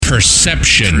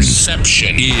Perception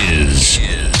is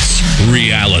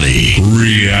reality.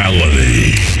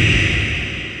 Reality.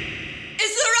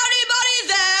 Is there anybody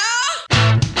there?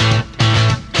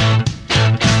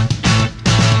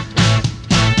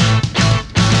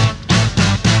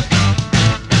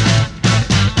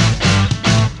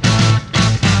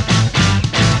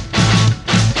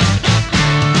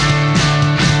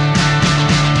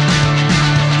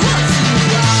 Once you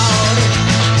out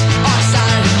on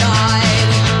Saturday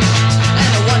night,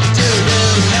 and I want to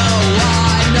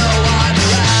know I'm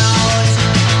around.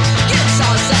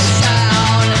 Guitar set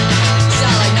sound,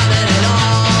 sound like nothing at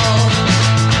all.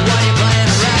 While you're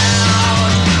playing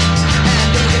around and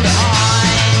looking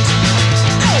behind,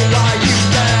 know what you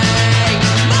think.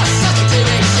 Must suck a TV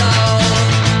show.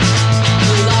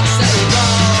 Who loves that you go?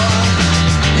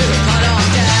 You can cut off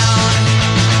down.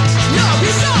 No,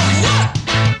 he's off. What?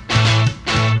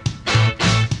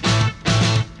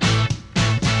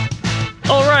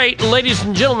 All right, ladies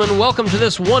and gentlemen, welcome to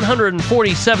this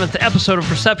 147th episode of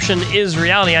Perception is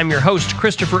Reality. I'm your host,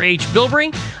 Christopher H.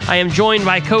 Bilbrey. I am joined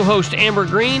by co-host Amber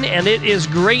Green, and it is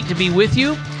great to be with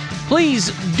you.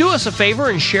 Please do us a favor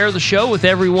and share the show with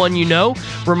everyone you know.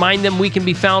 Remind them we can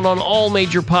be found on all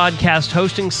major podcast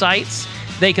hosting sites.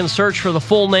 They can search for the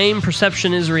full name,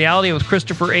 Perception is Reality with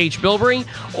Christopher H. Bilbrey,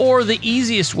 or the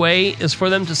easiest way is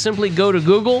for them to simply go to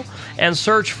Google and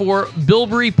search for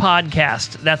Bilbrey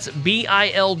Podcast. That's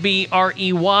Bilbrey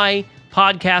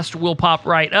podcast will pop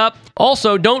right up.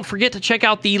 Also, don't forget to check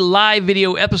out the live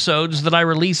video episodes that I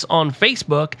release on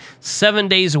Facebook 7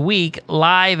 days a week,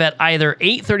 live at either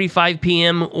 8:35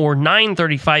 p.m. or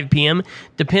 9:35 p.m.,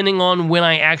 depending on when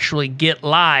I actually get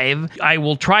live. I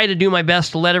will try to do my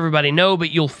best to let everybody know,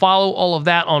 but you'll follow all of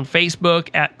that on Facebook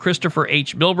at Christopher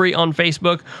H. Bilbrey on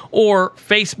Facebook or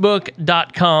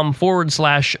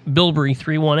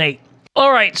facebook.com/Bilbrey318.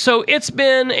 All right, so it's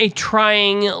been a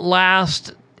trying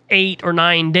last 8 or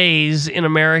 9 days in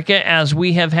America as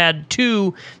we have had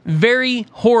two very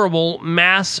horrible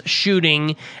mass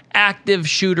shooting, active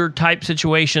shooter type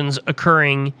situations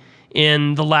occurring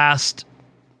in the last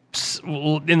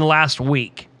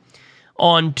week.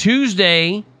 On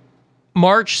Tuesday,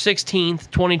 March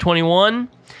 16th, 2021,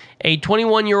 a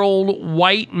 21-year-old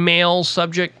white male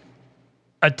subject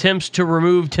attempts to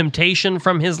remove temptation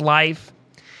from his life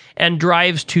and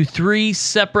drives to 3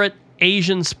 separate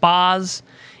Asian spas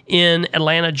in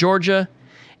Atlanta, Georgia,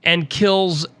 and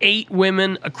kills 8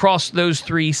 women across those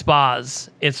 3 spas.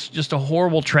 It's just a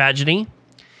horrible tragedy.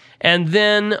 And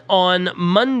then on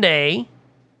Monday,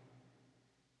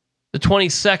 the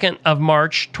 22nd of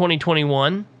March,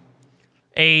 2021,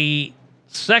 a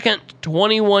second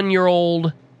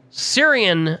 21-year-old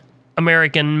Syrian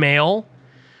American male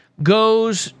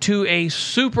goes to a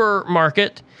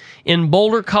supermarket in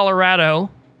Boulder, Colorado,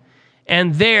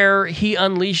 and there he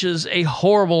unleashes a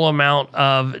horrible amount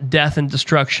of death and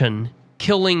destruction,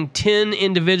 killing 10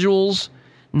 individuals,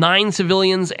 9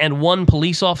 civilians, and 1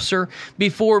 police officer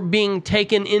before being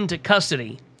taken into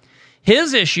custody.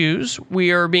 His issues,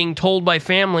 we are being told by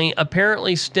family,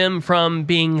 apparently stem from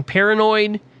being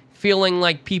paranoid, feeling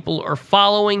like people are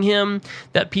following him,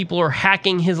 that people are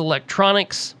hacking his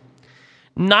electronics.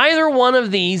 Neither one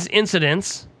of these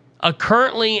incidents,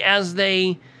 currently as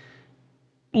they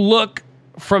look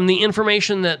from the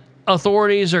information that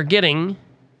authorities are getting,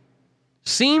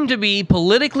 seem to be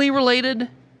politically related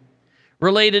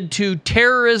to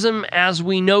terrorism as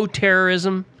we know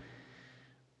terrorism,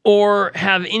 or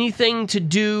have anything to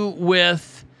do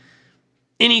with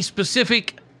any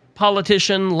specific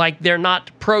politician, like they're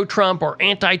not pro-Trump or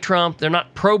anti-Trump, they're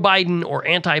not pro-Biden or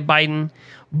anti-Biden.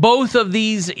 Both of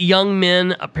these young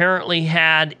men apparently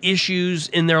had issues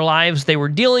in their lives they were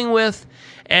dealing with,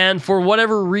 and for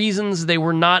whatever reasons, they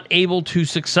were not able to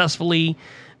successfully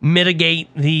mitigate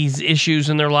these issues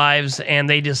in their lives, and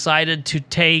they decided to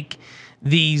take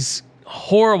these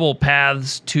horrible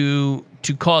paths to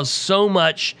cause so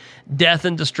much death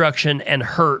and destruction and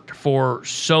hurt for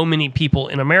so many people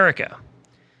in America.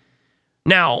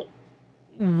 Now,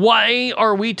 why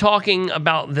are we talking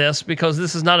about this? Because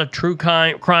this is not a true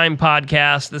crime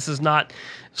podcast. This is not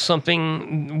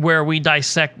something where we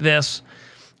dissect this.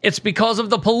 It's because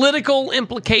of the political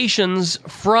implications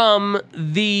from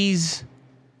these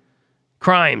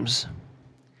crimes.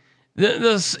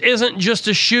 This isn't just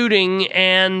a shooting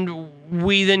and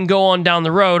we then go on down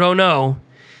the road. Oh no.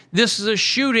 This is a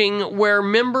shooting where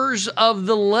members of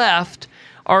the left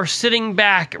are sitting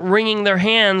back, wringing their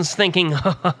hands, thinking,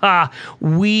 ha ha ha,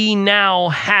 we now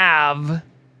have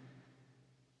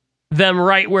them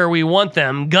right where we want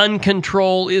them. Gun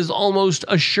control is almost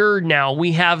assured now.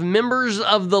 We have members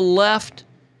of the left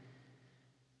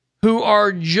who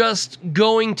are just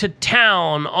going to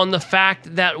town on the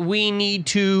fact that we need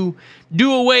to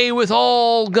do away with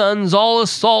all guns, all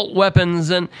assault weapons,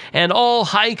 and all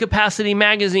high-capacity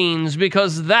magazines,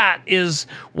 because that is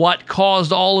what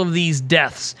caused all of these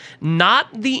deaths. Not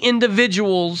the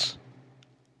individuals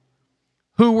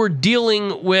who were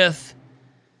dealing with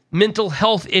mental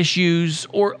health issues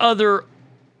or other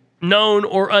known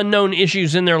or unknown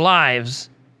issues in their lives,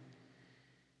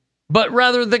 but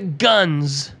rather the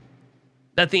guns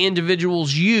that the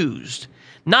individuals used,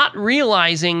 not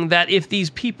realizing that if these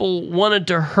people wanted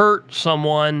to hurt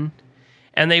someone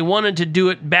and they wanted to do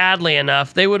it badly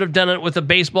enough, they would have done it with a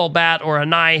baseball bat or a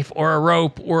knife or a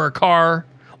rope or a car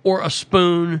or a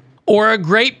spoon or a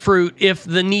grapefruit if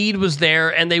the need was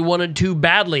there and they wanted to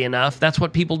badly enough. That's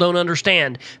what people don't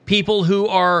understand. People who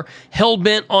are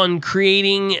hell-bent on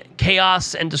creating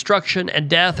chaos and destruction and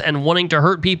death and wanting to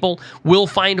hurt people will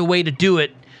find a way to do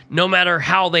it. No matter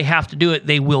how they have to do it,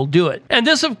 they will do it. And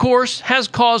this, of course, has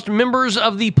caused members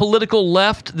of the political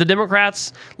left, the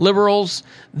Democrats, liberals,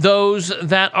 those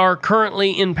that are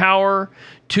currently in power,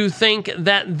 to think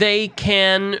that they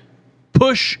can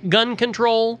push gun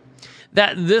control,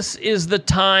 that this is the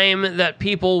time that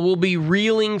people will be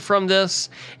reeling from this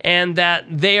and that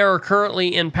they are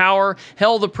currently in power.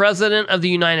 Hell, the President of the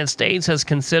United States has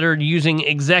considered using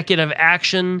executive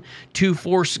action to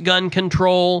force gun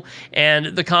control, and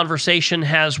the conversation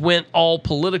has went all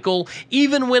political,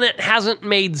 even when it hasn't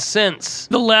made sense.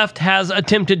 The left has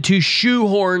attempted to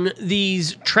shoehorn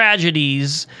these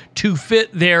tragedies to fit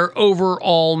their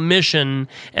overall mission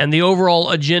and the overall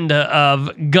agenda of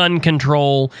gun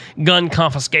control, gun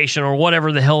confiscation, or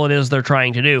whatever the hell it is they're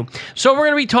trying to do. So we're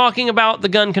going to be talking about the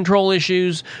gun control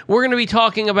issues. We're going to be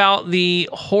talking about the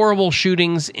horrible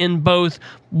shootings in both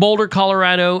Boulder,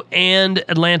 Colorado, and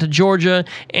Atlanta, Georgia,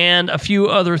 and a few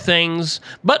other things.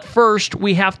 But first,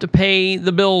 we have to pay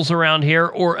the bills around here,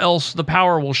 or else the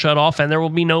power will shut off and there will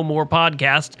be no more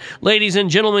podcast. Ladies and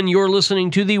gentlemen, you're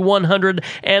listening to the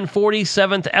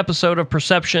 147th episode of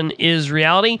Perception is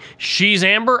Reality. She's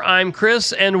Amber, I'm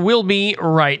Chris, and we'll be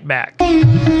right back.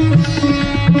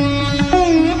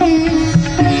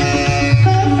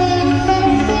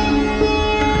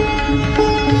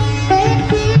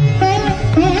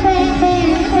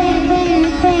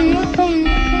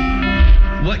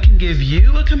 What can give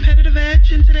you a competitive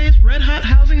edge in today's red-hot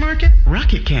housing market?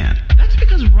 Rocket can. That's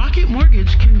because Rocket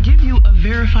Mortgage can give you a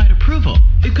verified approval.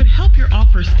 It could help your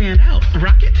offer stand out.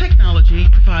 Rocket Technology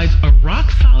provides a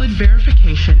rock-solid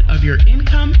verification of your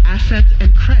income, assets,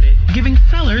 and credit, giving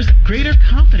sellers greater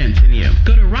confidence in you.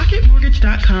 Go to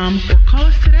rocketmortgage.com or call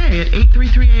us today at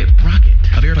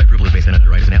 8338-ROCKET. A verified approval is based on an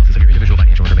underwriter's analysis of your individual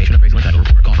financial information, appraisal, and title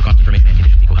report. Call for cost information and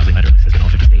conditions. Equal housing lender license in all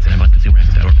 50 states and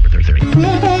MLSConsumerAccess.org number 3030.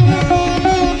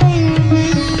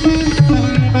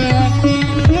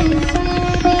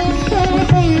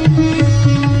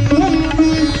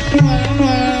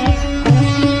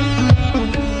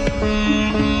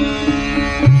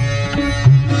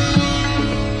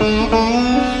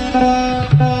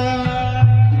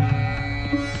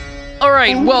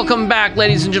 Welcome back,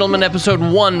 ladies and gentlemen, episode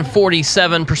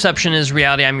 147, Perception is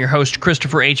Reality. I'm your host,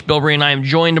 Christopher H. Bilbrey, and I am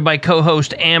joined by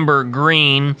co-host Amber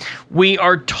Green. We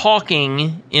are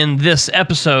talking in this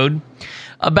episode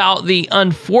about the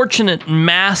unfortunate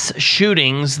mass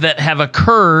shootings that have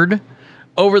occurred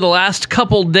over the last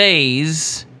couple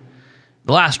days,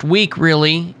 the last week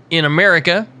really, in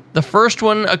America. The first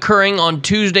one occurring on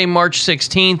Tuesday, March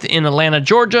 16th in Atlanta,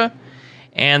 Georgia,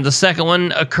 and the second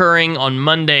one occurring on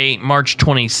Monday, March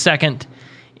 22nd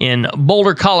in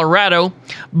Boulder, Colorado.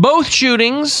 Both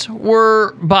shootings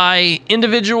were by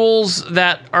individuals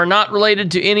that are not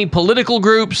related to any political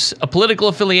groups, political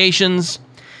affiliations.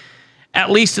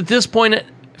 At least at this point, it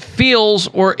feels,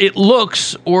 or it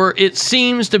looks, or it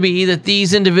seems to be that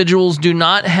these individuals do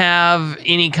not have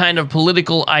any kind of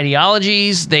political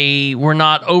ideologies. They were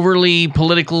not overly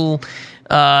political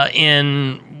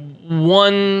in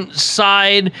one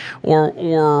side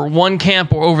or one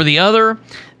camp or over the other.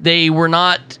 They were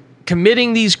not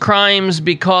committing these crimes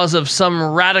because of some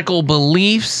radical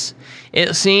beliefs.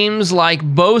 It seems like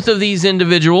both of these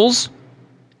individuals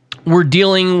were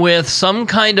dealing with some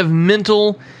kind of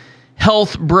mental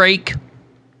health break.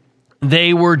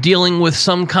 They were dealing with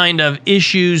some kind of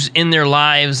issues in their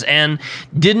lives and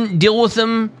didn't deal with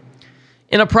them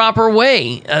in a proper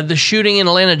way. The shooting in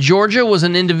Atlanta, Georgia was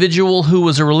an individual who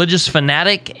was a religious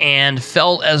fanatic and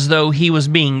felt as though he was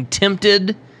being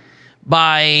tempted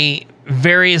by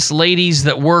various ladies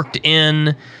that worked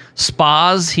in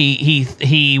spas.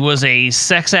 He was a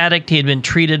sex addict. He had been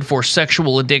treated for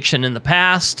sexual addiction in the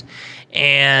past,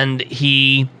 and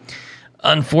he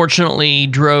unfortunately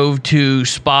drove to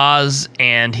spas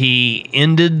and he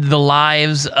ended the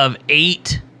lives of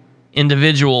 8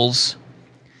 individuals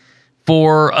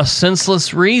for a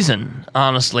senseless reason,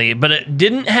 honestly. But it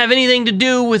didn't have anything to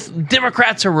do with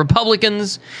Democrats or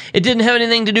Republicans. It didn't have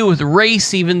anything to do with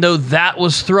race, even though that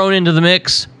was thrown into the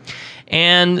mix.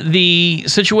 And the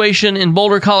situation in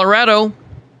Boulder, Colorado,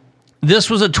 this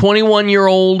was a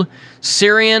 21-year-old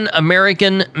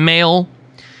Syrian-American male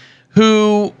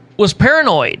who was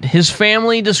paranoid. His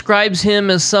family describes him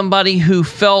as somebody who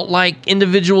felt like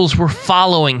individuals were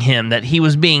following him, that he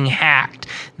was being hacked,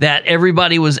 that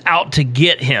everybody was out to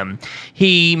get him.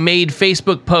 He made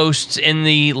Facebook posts in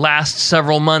the last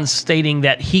several months stating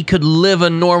that he could live a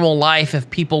normal life if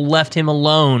people left him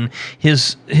alone.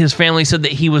 His family said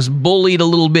that he was bullied a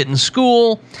little bit in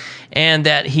school and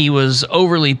that he was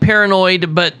overly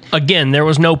paranoid. But again, there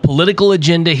was no political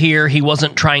agenda here. He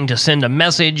wasn't trying to send a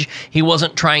message. He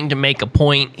wasn't trying to make a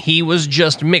point. He was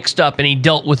just mixed up, and he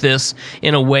dealt with this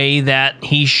in a way that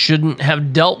he shouldn't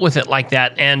have dealt with it like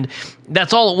that. And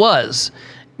that's all it was.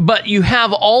 But you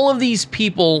have all of these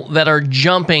people that are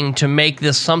jumping to make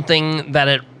this something that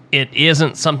it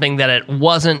isn't, something that it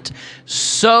wasn't,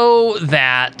 so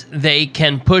that they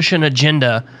can push an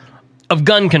agenda of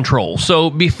gun control. So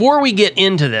before we get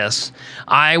into this,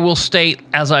 I will state,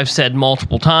 as I've said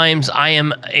multiple times, I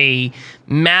am a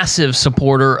massive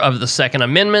supporter of the Second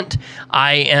Amendment.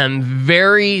 I am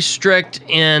very strict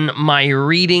in my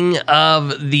reading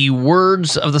of the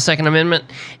words of the Second Amendment,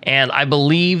 and I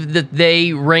believe that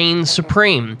they reign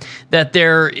supreme, that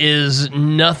there is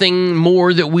nothing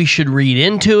more that we should read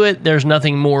into it. There's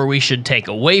nothing more we should take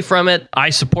away from it.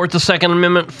 I support the Second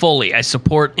Amendment fully. I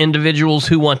support individuals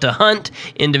who want to hunt,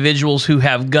 individuals who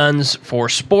have guns for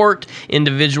sport,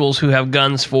 individuals who have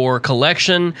guns for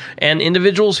collection, and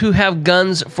individuals who have guns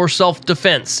for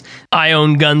self-defense. I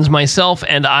own guns myself,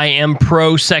 and I am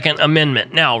pro-Second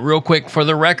Amendment. Now, real quick, for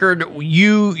the record,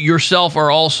 you yourself are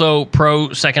also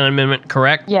pro-Second Amendment,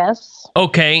 correct? Yes.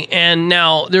 Okay, and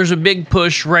now there's a big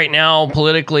push right now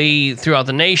politically throughout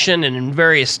the nation and in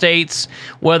various states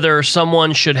whether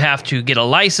someone should have to get a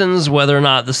license, whether or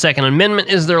not the Second Amendment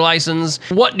is their license.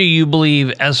 What do you believe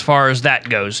as far as that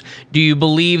goes? Do you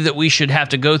believe that we should have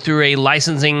to go through a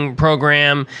licensing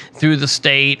program through the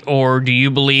state, or do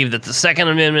you believe that the Second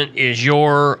Amendment is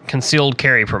your concealed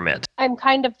carry permit? I'm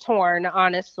kind of torn,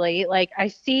 honestly. Like, I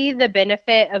see the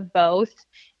benefit of both,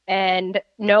 and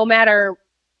no matter,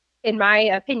 in my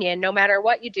opinion, no matter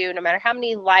what you do, no matter how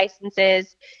many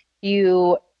licenses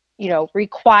you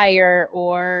require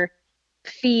or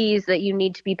fees that you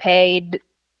need to be paid,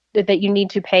 that you need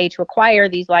to pay to acquire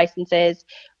these licenses,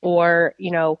 or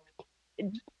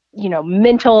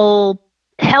mental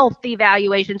health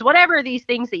evaluations, whatever these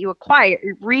things that you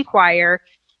require,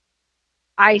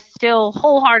 I still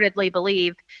wholeheartedly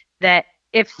believe that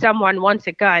if someone wants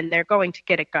a gun, they're going to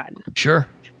get a gun. Sure.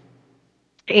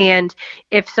 And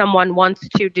if someone wants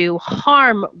to do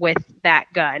harm with that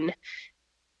gun,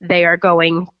 they are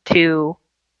going to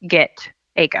get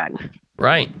a gun.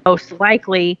 Right. Most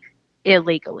likely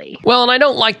illegally. Well, and I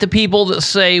don't like the people that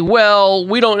say, well,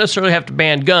 we don't necessarily have to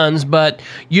ban guns, but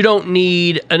you don't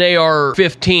need an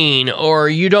AR-15 or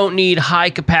you don't need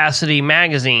high-capacity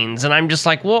magazines. And I'm just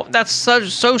like, well, that's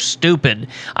so stupid.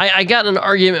 I got in an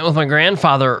argument with my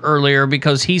grandfather earlier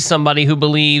because he's somebody who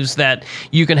believes that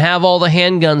you can have all the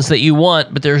handguns that you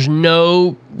want, but there's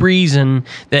no reason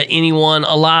that anyone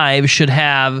alive should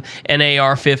have an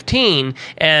AR-15,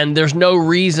 and there's no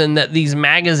reason that these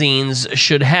magazines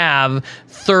should have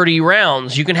 30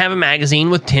 rounds. You can have a magazine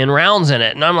with 10 rounds in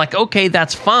it. And I'm like, okay,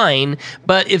 that's fine,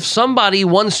 but if somebody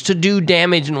wants to do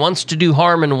damage and wants to do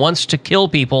harm and wants to kill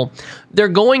people, they're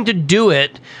going to do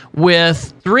it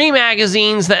with 3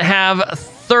 magazines that have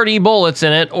 30 bullets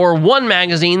in it, or 1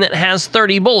 magazine that has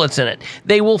 30 bullets in it.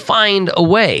 They will find a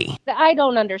way. I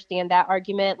don't understand that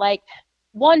argument. Like,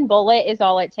 1 bullet is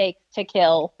all it takes to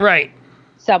kill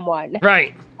someone.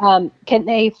 Right. Can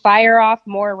they fire off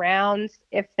more rounds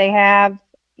if they have,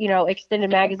 extended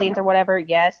magazines or whatever?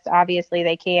 Yes, obviously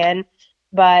they can.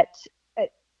 But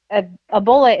a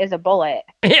bullet is a bullet.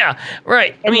 Yeah,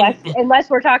 right. Unless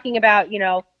we're talking about,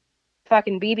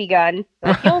 fucking BB gun.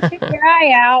 Like, you'll shoot your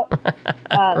eye out.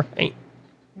 Right.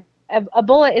 A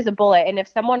bullet is a bullet. And if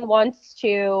someone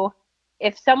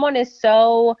is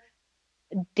so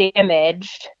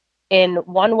damaged in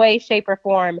one way, shape, or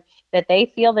form that they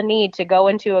feel the need to go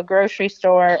into a grocery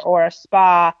store or a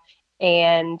spa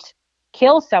and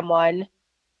kill someone,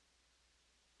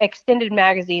 extended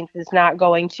magazines is not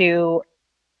going to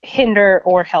hinder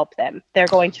or help them. They're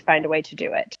going to find a way to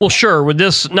do it. Well, sure. Would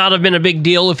this not have been a big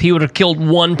deal if he would have killed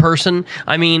one person?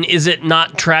 I mean, is it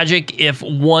not tragic if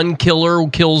one killer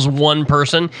kills one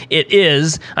person? It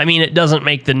is. I mean, it doesn't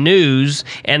make the news,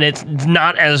 and it's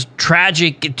not as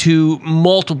tragic to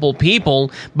multiple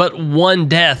people, but one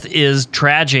death is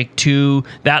tragic to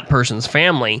that person's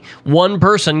family. One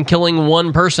person killing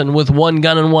one person with one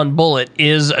gun and one bullet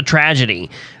is a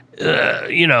tragedy.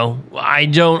 I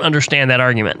don't understand that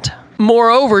argument.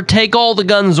 Moreover, take all the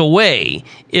guns away.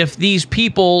 If these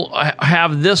people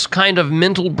have this kind of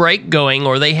mental break going,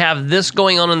 or they have this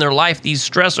going on in their life, these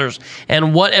stressors,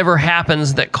 and whatever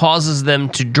happens that causes them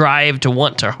to drive to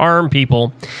want to harm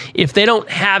people, if they don't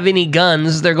have any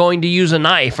guns, they're going to use a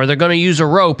knife, or they're going to use a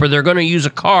rope, or they're going to use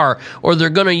a car, or they're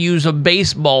going to use a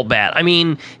baseball bat. I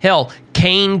mean, hell,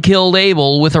 Cain killed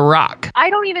Abel with a rock.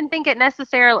 I don't even think it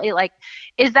necessarily,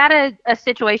 is that a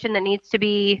situation that needs to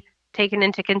be taken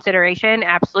into consideration?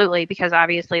 Absolutely, because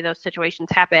obviously those situations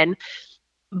happen.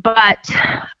 But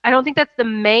I don't think that's the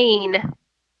main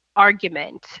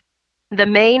argument. The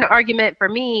main argument for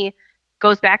me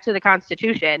goes back to the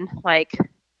Constitution.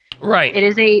 Right. It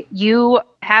is you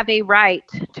have a right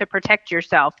to protect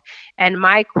yourself. And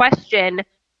my question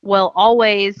will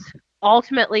always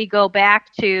ultimately go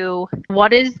back to,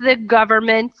 what is the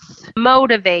government's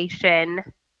motivation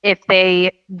if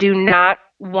they do not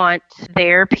want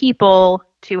their people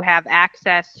to have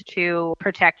access to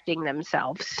protecting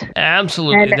themselves?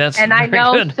 Absolutely. And I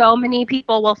know good. So many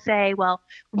people will say, well,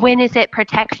 when is it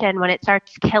protection? When it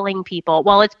starts killing people?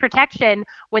 Well, it's protection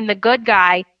when the good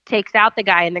guy takes out the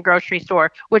guy in the grocery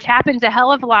store, which happens a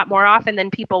hell of a lot more often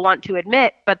than people want to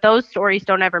admit. But those stories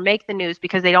don't ever make the news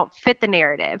because they don't fit the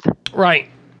narrative. Right.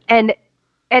 And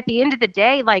at the end of the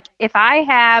day, if I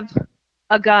have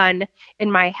a gun in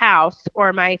my house,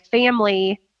 or my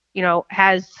family,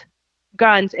 has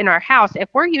guns in our house, if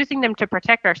we're using them to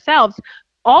protect ourselves,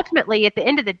 ultimately, at the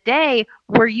end of the day,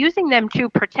 we're using them to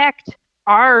protect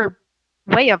our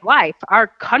way of life, our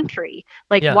country.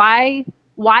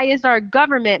 Why is our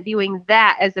government viewing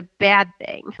that as a bad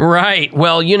thing? Right.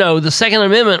 Well, the Second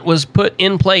Amendment was put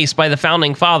in place by the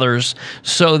Founding Fathers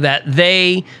so that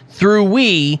they, through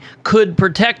we, could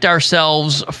protect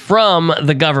ourselves from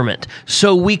the government,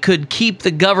 so we could keep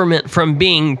the government from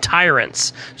being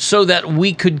tyrants, so that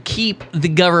we could keep the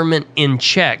government in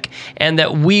check, and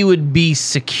that we would be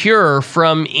secure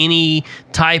from any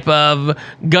type of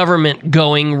government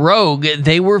going rogue.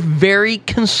 They were very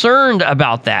concerned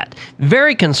about that.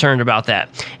 Very concerned about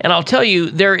that. And I'll tell you,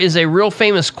 there is a real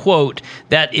famous quote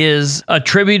that is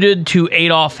attributed to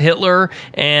Adolf Hitler,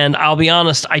 and I'll be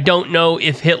honest, I don't know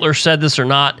if Hitler said this or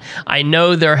not. I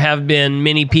know there have been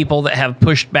many people that have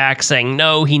pushed back saying,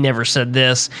 no, he never said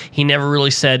this. He never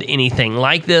really said anything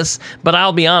like this. But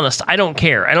I'll be honest, I don't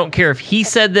care. I don't care if he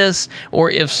said this or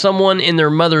if someone in their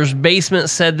mother's basement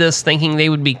said this thinking they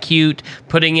would be cute,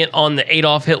 putting it on the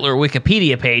Adolf Hitler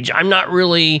Wikipedia page. I'm not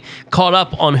really caught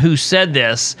up on who said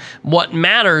this. What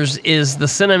matters is the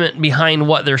sentiment behind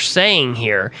what they're saying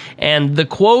here. And the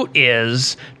quote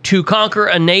is, "To conquer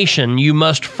a nation, you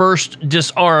must first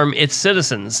disarm its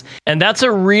citizens." And that's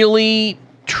a really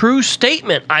true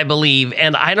statement, I believe.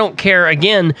 And I don't care,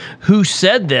 again, who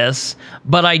said this,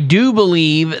 but I do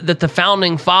believe that the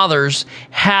Founding Fathers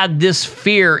had this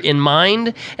fear in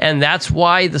mind, and that's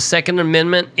why the Second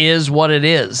Amendment is what it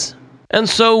is. And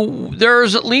so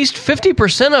there's at least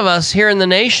 50% of us here in the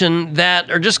nation that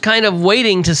are just kind of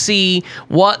waiting to see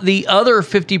what the other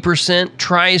 50%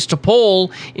 tries to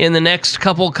pull in the next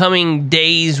couple coming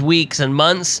days, weeks, and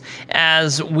months,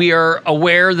 as we are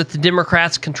aware that the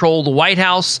Democrats control the White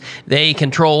House, they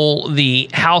control the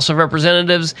House of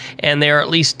Representatives, and they are at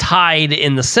least tied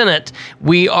in the Senate.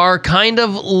 We are kind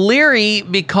of leery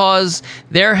because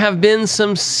there have been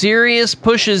some serious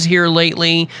pushes here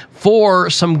lately for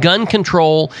some gun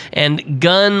control and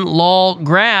gun law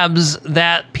grabs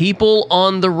that people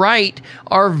on the right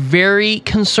are very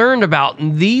concerned about.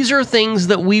 And these are things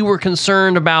that we were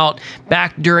concerned about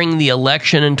back during the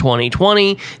election in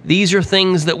 2020. These are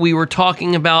things that we were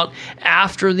talking about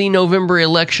after the November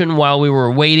election while we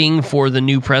were waiting for the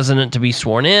new president to be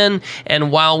sworn in.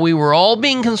 And while we were all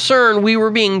being concerned, we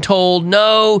were being told,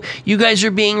 no, you guys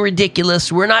are being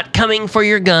ridiculous. We're not coming for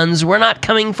your guns. We're not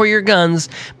coming for your guns.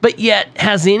 But yet,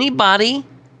 has anybody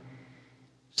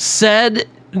said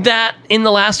that in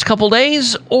the last couple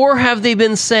days? Or have they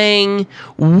been saying,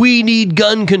 we need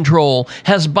gun control?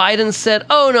 Has Biden said,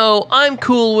 oh no, I'm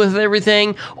cool with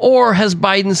everything? Or has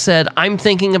Biden said, I'm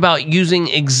thinking about using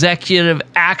executive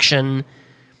action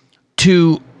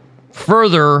to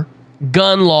further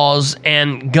gun laws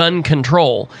and gun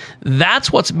control.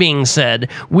 That's what's being said.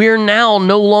 We're now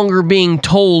no longer being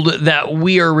told that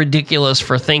we are ridiculous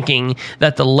for thinking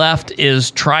that the left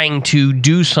is trying to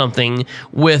do something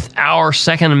with our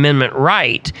Second Amendment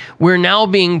right. We're now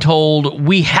being told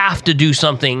we have to do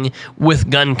something with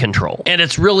gun control. And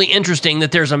it's really interesting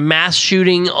that there's a mass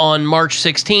shooting on March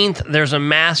 16th, there's a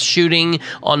mass shooting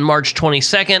on March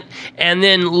 22nd, and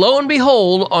then lo and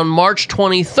behold, on March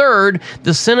 23rd,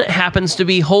 the Senate happens to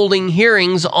be holding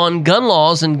hearings on gun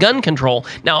laws and gun control.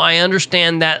 Now, I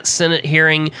understand that Senate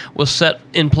hearing was set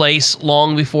in place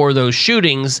long before those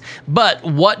shootings, but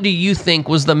what do you think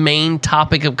was the main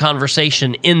topic of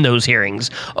conversation in those hearings?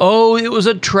 Oh, it was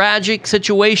a tragic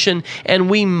situation, and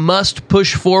we must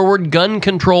push forward gun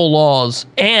control laws.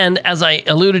 And as I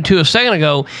alluded to a second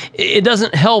ago, it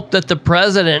doesn't help that the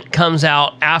president comes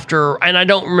out after, and I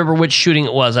don't remember which shooting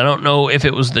it was. I don't know if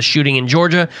it was the shooting in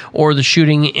Georgia or the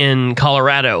shooting in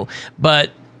Colorado,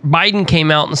 but Biden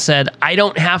came out and said, I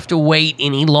don't have to wait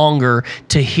any longer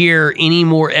to hear any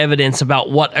more evidence about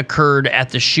what occurred at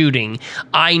the shooting.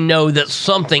 I know that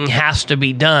something has to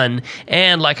be done.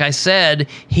 And like I said,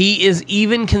 he is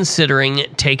even considering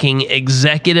taking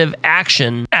executive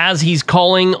action as he's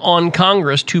calling on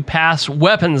Congress to pass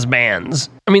weapons bans.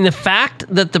 I mean, the fact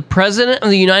that the president of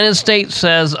the United States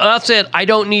says, oh, that's it, I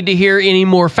don't need to hear any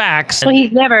more facts. Well,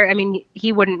 he's never, I mean,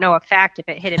 he wouldn't know a fact if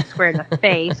it hit him square in the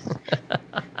face.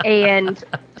 And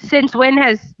since when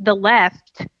has the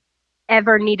left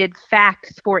ever needed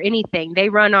facts for anything? They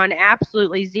run on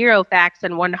absolutely zero facts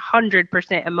and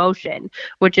 100% emotion,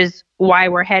 which is why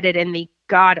we're headed in the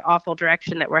god-awful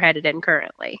direction that we're headed in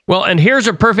currently. Well, and here's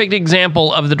a perfect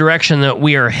example of the direction that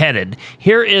we are headed.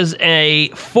 Here is a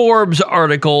Forbes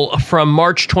article from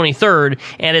March 23rd,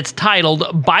 and it's titled,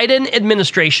 Biden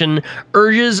Administration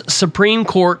Urges Supreme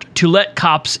Court to Let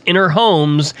Cops Enter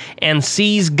Homes and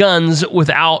Seize Guns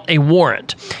Without a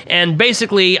Warrant. And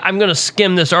basically, I'm going to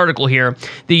skim this article here.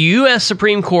 The U.S.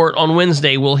 Supreme Court on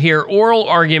Wednesday will hear oral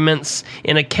arguments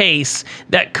in a case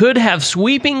that could have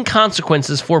sweeping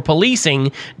consequences for policing,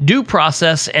 due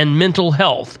process, and mental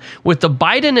health, with the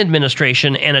Biden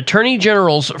administration and attorney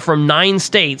generals from 9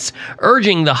 states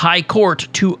urging the high court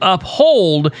to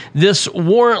uphold this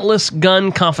warrantless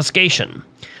gun confiscation.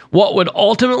 What would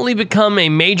ultimately become a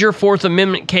major Fourth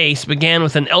Amendment case began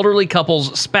with an elderly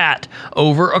couple's spat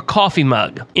over a coffee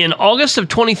mug. In August of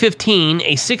 2015,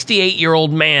 a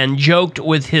 68-year-old man joked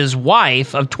with his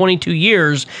wife of 22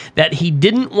 years that he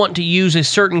didn't want to use a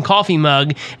certain coffee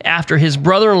mug after his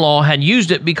brother-in-law had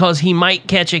used it because he might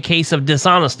catch a case of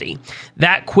dishonesty.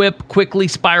 That quip quickly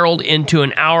spiraled into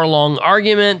an hour-long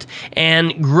argument,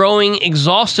 and growing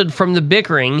exhausted from the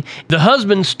bickering, the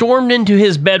husband stormed into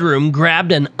his bedroom,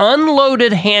 grabbed an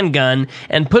unloaded handgun,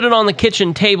 and put it on the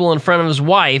kitchen table in front of his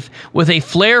wife. With a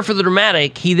flair for the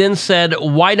dramatic, he then said,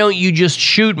 "Why don't you just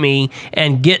shoot me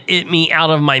and get me out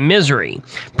of my misery?"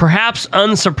 Perhaps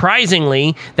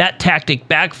unsurprisingly, that tactic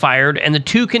backfired, and the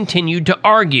two continued to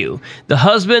argue. The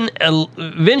husband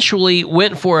eventually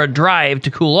went for a drive to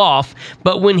cool off,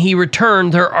 but when he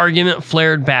returned, their argument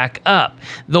flared back up.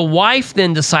 The wife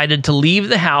then decided to leave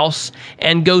the house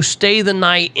and go stay the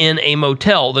night in a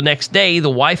motel. The next day, the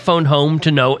wife phoned home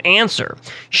to no answer.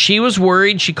 She was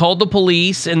worried. She called the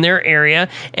police in their area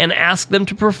and asked them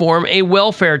to perform a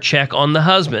welfare check on the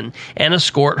husband and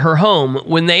escort her home.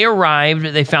 When they arrived,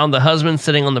 they found the husband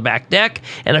sitting on the back deck,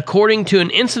 and according to an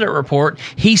incident report,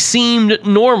 he seemed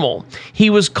normal. He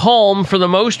was calm for the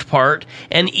most part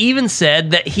and even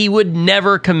said that he would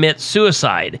never commit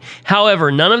suicide.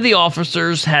 However, none of the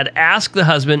officers had asked the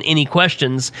husband any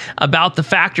questions about the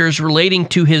factors relating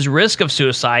to his risk of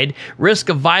suicide, risk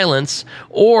of violence,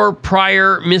 or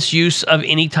prior misuse of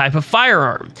any type of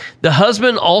firearm. The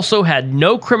husband also had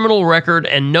no criminal record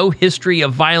and no history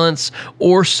of violence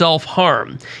or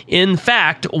self-harm. In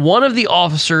fact, one of the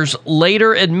officers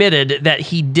later admitted that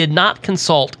he did not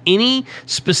consult any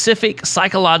specific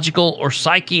psychological or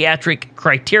psychiatric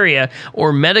criteria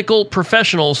or medical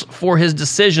professionals for his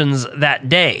decisions that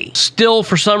day. Still,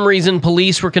 for some reason,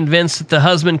 police were convinced that the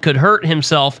husband could hurt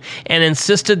himself and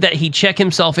insisted that he check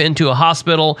himself into a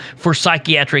hospital for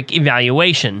psychiatric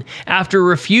evaluation. After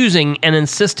refusing and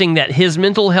insisting that his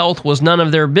mental health was none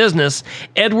of their business,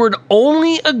 Edward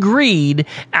only agreed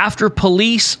after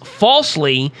police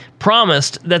falsely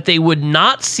promised that they would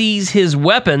not seize his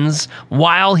weapons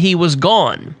while he was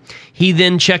gone. He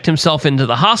then checked himself into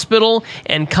the hospital,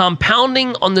 and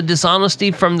compounding on the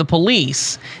dishonesty from the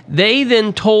police, they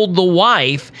then told the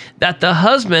wife that the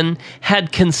husband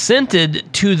had consented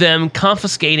to them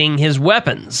confiscating his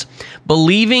weapons.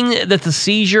 Believing that the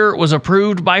seizure was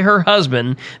approved by her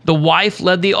husband, the wife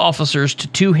led the officers to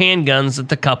 2 handguns that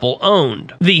the couple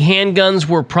owned. The handguns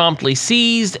were promptly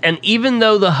seized, and even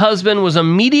though the husband was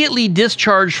immediately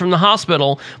discharged from the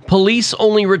hospital, police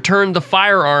only returned the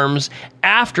firearms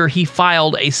after he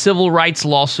filed a civil rights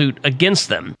lawsuit against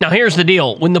them. Now here's the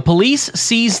deal. When the police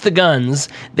seized the guns,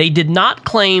 they did not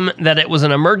claim that it was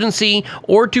an emergency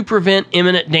or to prevent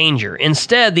imminent danger.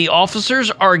 Instead, the officers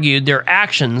argued their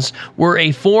actions were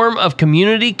a form of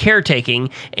community caretaking,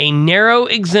 a narrow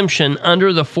exemption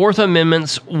under the Fourth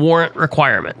Amendment's warrant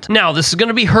requirement. Now, this is going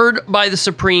to be heard by the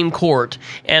Supreme Court,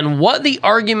 and what the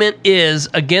argument is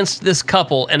against this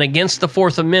couple and against the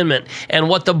Fourth Amendment and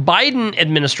what the Biden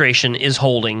administration is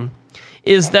holding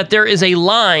is that there is a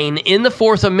line in the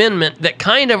Fourth Amendment that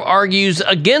kind of argues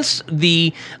against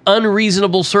the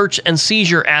unreasonable search and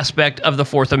seizure aspect of the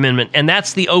Fourth Amendment, and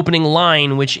that's the opening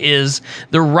line, which is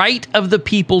the right of the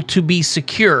people to be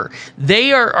secure.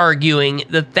 They are arguing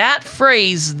that that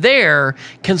phrase there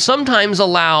can sometimes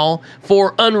allow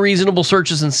for unreasonable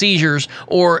searches and seizures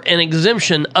or an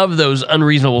exemption of those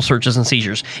unreasonable searches and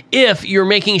seizures. If you're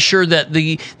making sure that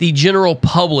the general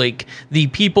public, the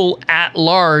people at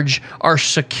large, are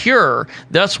secure,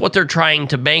 that's what they're trying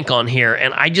to bank on here,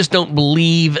 and I just don't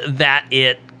believe that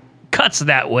it cuts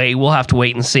that way. We'll have to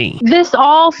wait and see. This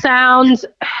all sounds,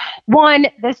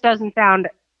 this doesn't sound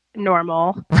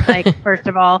normal. Like, first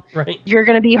of all, Right. You're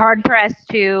going to be hard pressed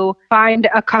to find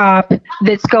a cop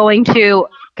that's going to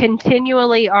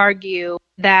continually argue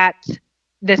that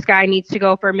this guy needs to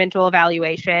go for mental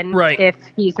evaluation, Right. if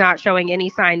he's not showing any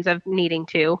signs of needing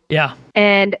to. Yeah.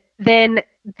 And then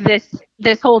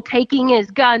this whole taking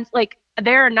his guns, like,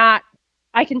 there are not,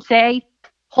 I can say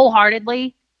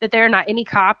wholeheartedly that there are not any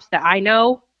cops that I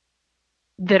know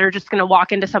that are just going to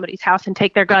walk into somebody's house and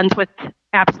take their guns with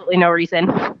absolutely no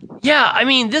reason. Yeah, I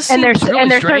mean, this And seems really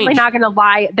they're strange. certainly not going to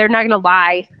lie. They're not going to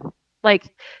lie.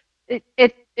 Like,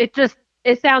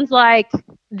 it sounds like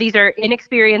these are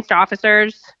inexperienced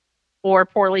officers or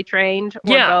poorly trained,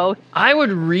 or both. I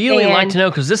would really like And- to know,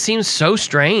 because this seems so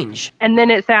strange. And then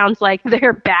it sounds like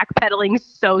they're backpedaling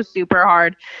so super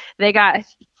hard. They got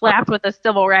slapped with a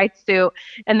civil rights suit,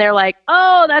 and they're like,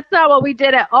 "Oh, that's not what we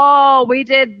did at all. We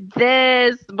did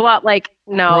this." Blah. Like,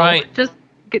 no, Right. just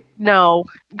no.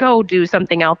 Go do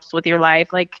something else with your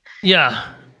life. Like, Yeah.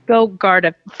 go guard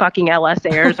a fucking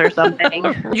LSAers or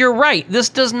something. You're right. This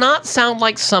does not sound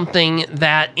like something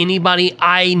that anybody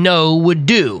I know would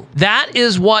do. That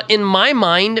is what, in my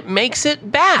mind, makes it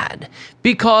bad.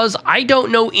 Because I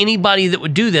don't know anybody that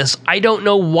would do this. I don't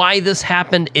know why this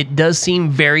happened. It does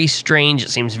seem very strange. It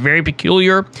seems very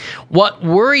peculiar. What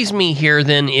worries me here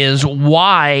then is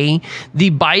why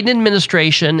the Biden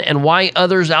administration and why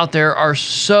others out there are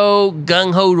so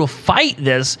gung-ho to fight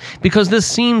this, because this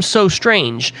seems so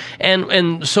strange.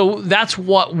 And so that's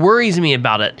what worries me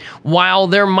about it. While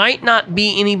there might not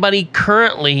be anybody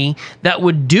currently that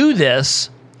would do this,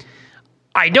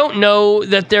 I don't know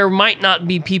that there might not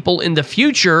be people in the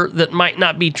future that might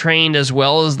not be trained as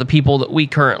well as the people that we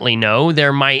currently know.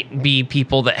 There might be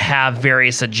people that have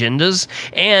various agendas.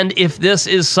 And if this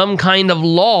is some kind of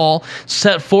law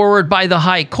set forward by the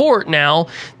high court now,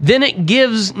 then it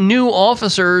gives new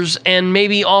officers and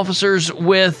maybe officers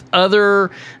with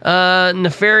other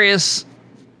nefarious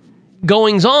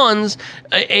goings-ons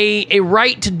a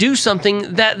right to do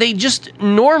something that they just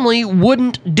normally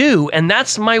wouldn't do. And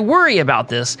that's my worry about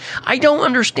this. I don't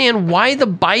understand why the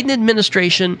Biden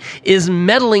administration is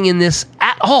meddling in this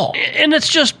at all. And it's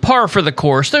just par for the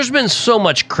course. There's been so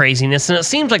much craziness, and it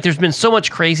seems like there's been so much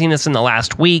craziness in the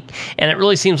last week, and it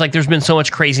really seems like there's been so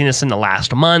much craziness in the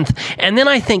last month. And then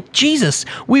I think, Jesus,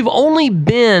 we've only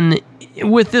been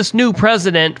with this new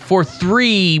president for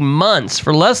 3 months,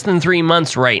 for less than 3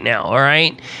 months right now, all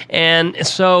right? And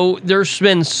so there's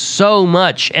been so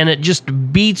much, and it just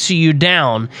beats you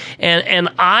down. And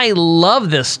I love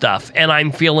this stuff, and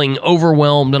I'm feeling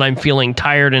overwhelmed, and I'm feeling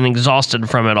tired and exhausted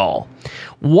from it all.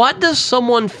 What does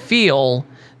someone feel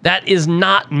that is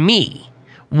not me?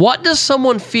 What does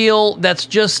someone feel that's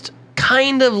just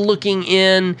kind of looking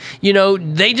in,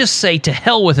 they just say, to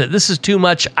hell with it. This is too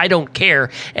much. I don't care.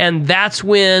 And that's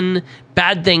when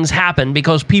bad things happen,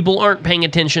 because people aren't paying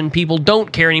attention. People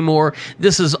don't care anymore.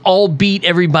 This has all beat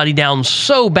everybody down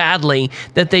so badly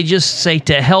that they just say,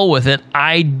 to hell with it.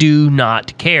 I do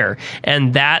not care.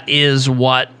 And that is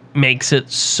what makes it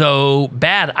so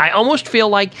bad. I almost feel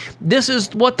like this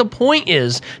is what the point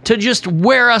is, to just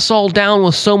wear us all down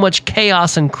with so much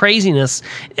chaos and craziness.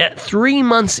 At 3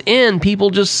 months in, people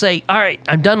just say, all right,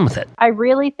 I'm done with it. I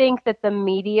really think that the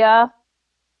media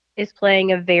is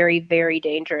playing a very, very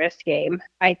dangerous game.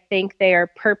 I think they are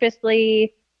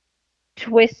purposely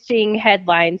twisting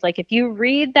headlines. Like, if you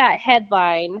read that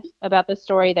headline about the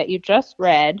story that you just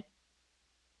read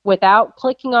without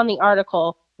clicking on the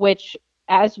article, which,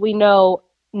 as we know,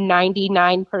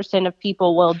 99% of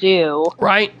people will do,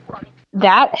 Right?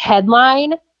 that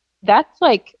headline, that's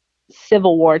like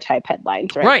Civil War type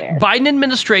headlines right there. Biden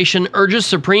administration urges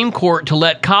Supreme Court to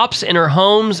let cops enter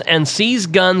homes and seize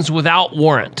guns without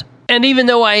warrant. And even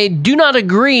though I do not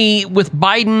agree with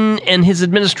Biden and his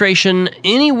administration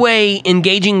any way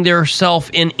engaging theirself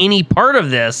in any part of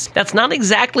this, that's not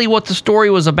exactly what the story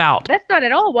was about. That's not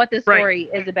at all what the story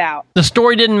is about. The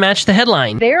story didn't match the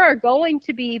headline. There are going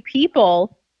to be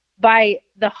people by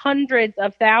the hundreds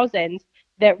of thousands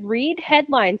that read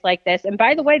headlines like this. And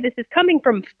by the way, this is coming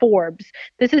from Forbes.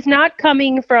 This is not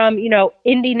coming from,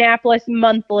 Indianapolis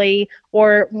Monthly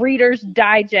or Reader's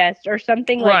Digest or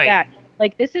something like that.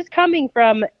 Like, this is coming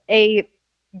from a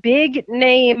big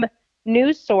name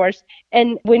news source.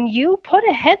 And when you put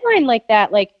a headline like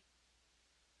that, like,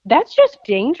 that's just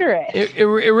dangerous. It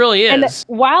really is. And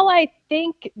while I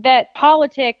think that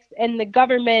politics and the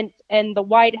government and the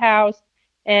White House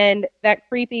and that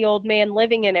creepy old man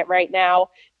living in it right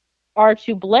now are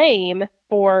to blame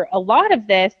for a lot of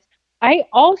this, I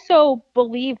also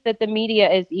believe that the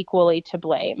media is equally to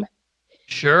blame.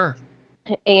 Sure.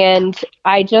 And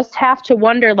I just have to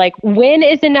wonder, like, when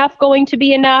is enough going to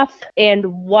be enough, and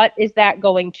what is that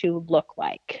going to look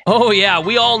like? Oh, yeah,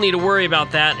 we all need to worry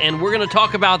about that, and we're going to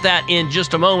talk about that in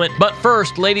just a moment. But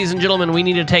first, ladies and gentlemen, we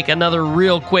need to take another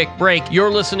real quick break.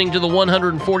 You're listening to the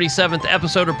 147th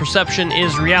episode of Perception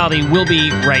is Reality. We'll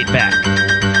be right back.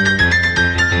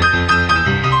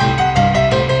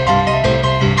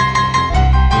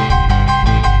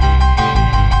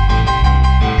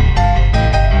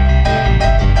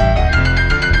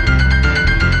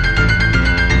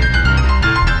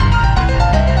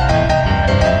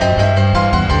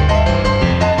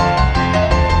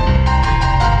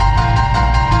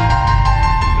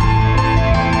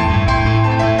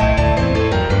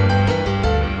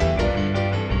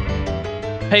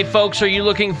 Hey folks, are you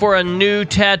looking for a new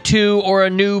tattoo or a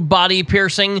new body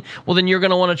piercing? Well, then you're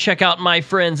going to want to check out my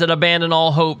friends at Abandon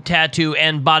All Hope Tattoo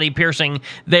and Body Piercing.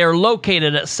 They are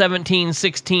located at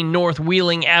 1716 North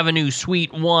Wheeling Avenue,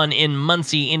 Suite 1 in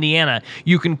Muncie, Indiana.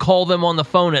 You can call them on the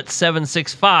phone at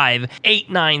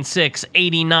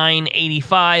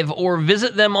 765-896-8985 or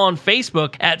visit them on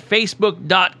Facebook at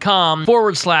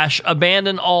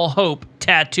facebook.com/Abandon All Hope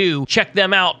Tattoo. Check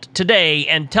them out today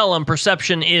and tell them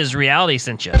Perception is Reality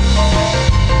sent you.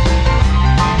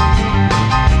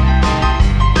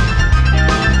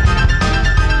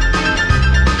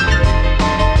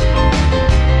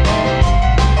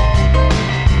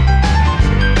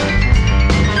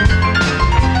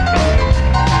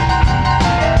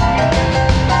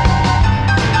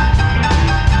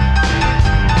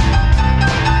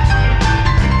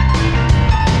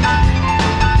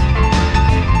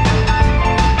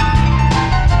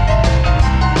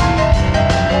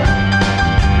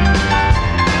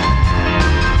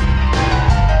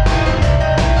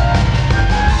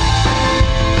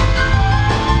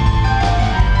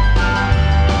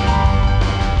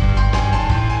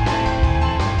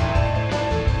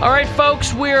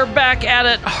 We're back at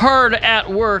it, hard at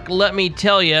work, let me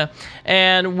tell you,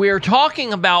 and we're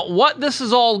talking about what this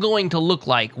is all going to look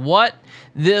like, what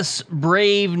this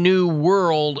brave new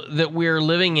world that we're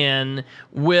living in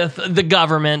with the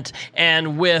government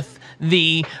and with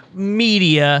the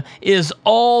media is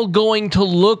all going to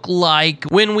look like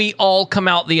when we all come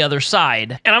out the other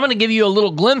side. And I'm going to give you a little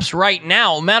glimpse right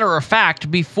now. Matter of fact,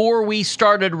 before we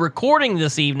started recording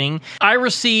this evening, I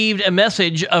received a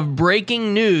message of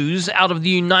breaking news out of the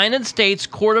United States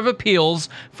Court of Appeals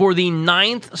for the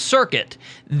Ninth Circuit.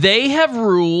 They have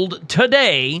ruled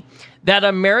today that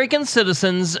American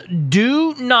citizens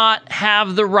do not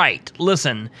have the right.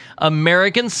 Listen,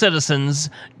 American citizens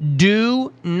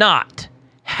do not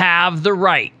have the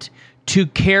right to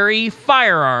carry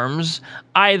firearms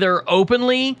either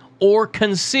openly or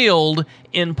concealed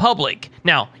in public.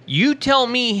 Now, you tell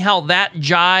me how that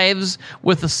jives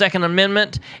with the Second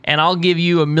Amendment, and I'll give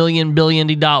you $1 million billion.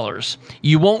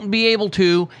 You won't be able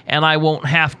to, and I won't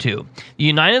have to. The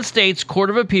United States Court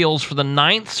of Appeals for the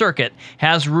Ninth Circuit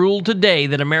has ruled today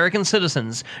that American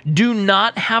citizens do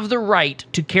not have the right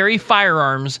to carry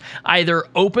firearms either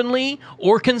openly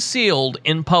or concealed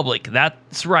in public.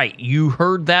 That's right. You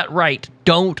heard that right.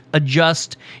 Don't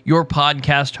adjust your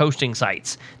podcast hosting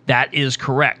sites. That is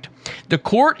correct. The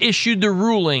court issued the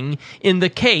ruling in the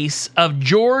case of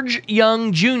George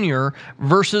Young Jr.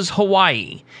 versus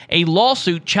Hawaii, a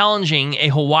lawsuit challenging a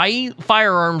Hawaii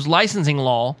firearms licensing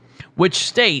law which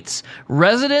states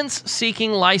residents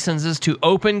seeking licenses to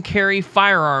open carry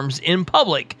firearms in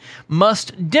public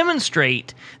must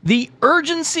demonstrate the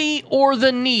urgency or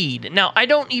the need. Now, I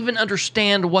don't even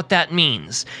understand what that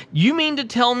means. You mean to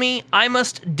tell me I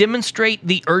must demonstrate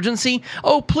the urgency?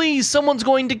 Oh, please, someone's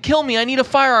going to kill me. I need a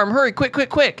firearm. Hurry, quick, quick,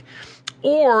 quick.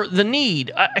 Or the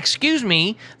need. Excuse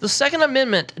me, the Second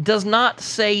Amendment does not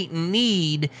say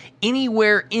need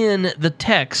anywhere in the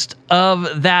text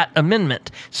of that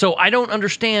amendment. So I don't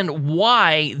understand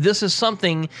why this is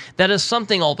something that is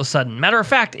something all of a sudden. Matter of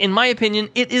fact, in my opinion,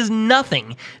 it is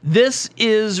nothing. This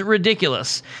is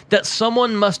ridiculous that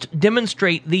someone must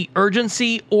demonstrate the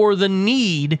urgency or the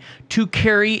need to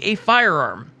carry a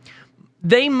firearm.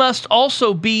 They must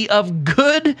also be of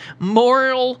good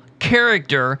moral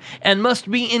character and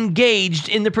must be engaged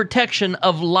in the protection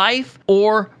of life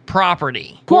or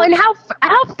property. Well, and how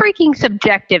freaking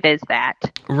subjective is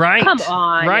that? Right. Come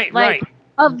on. Right.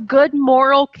 Of good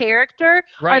moral character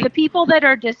Right. are the people that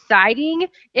are deciding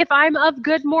if I'm of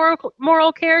good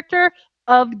moral character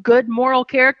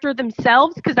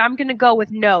themselves, because I'm going to go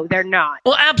with no, they're not.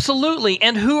 Well, absolutely.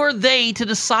 And who are they to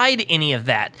decide any of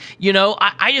that? You know,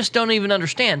 I just don't even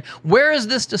understand. Where is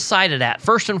this decided at,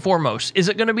 first and foremost? Is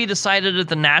it going to be decided at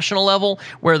the national level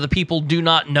where the people do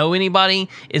not know anybody?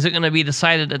 Is it going to be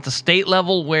decided at the state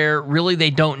level where really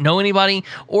they don't know anybody?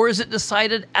 Or is it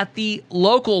decided at the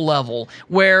local level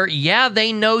where, yeah,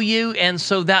 they know you, and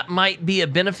so that might be a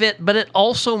benefit, but it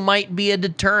also might be a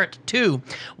deterrent too?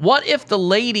 What if the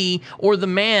lady or the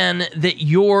man that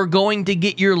you're going to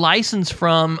get your license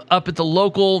from up at the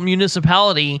local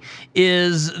municipality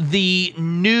is the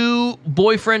new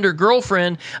boyfriend or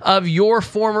girlfriend of your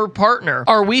former partner?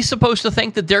 Are we supposed to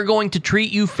think that they're going to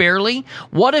treat you fairly?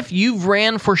 What if you've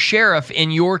ran for sheriff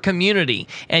in your community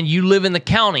and you live in the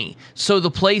county, so the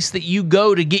place that you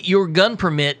go to get your gun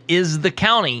permit is the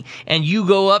county, and you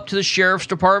go up to the sheriff's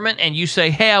department and you say,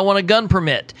 hey, I want a gun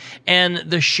permit, and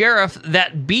the sheriff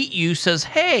that beat you says,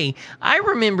 hey, I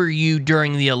remember you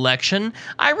during the election.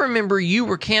 I remember you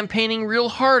were campaigning real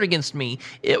hard against me.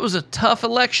 It was a tough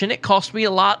election. It cost me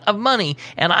a lot of money,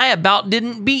 and I about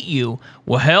didn't beat you.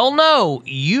 Well, hell no,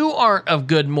 you aren't of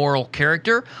good moral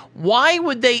character. Why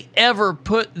would they ever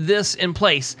put this in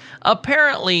place?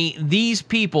 Apparently, these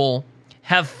people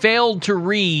have failed to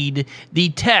read the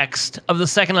text of the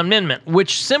Second Amendment,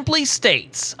 which simply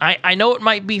states, I know it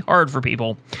might be hard for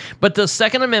people, but the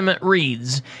Second Amendment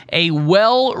reads, a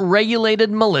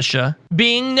well-regulated militia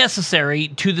being necessary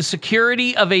to the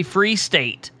security of a free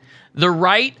state, the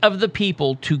right of the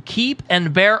people to keep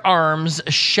and bear arms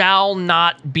shall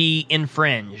not be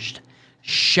infringed.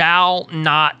 Shall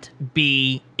not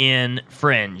be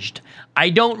infringed. I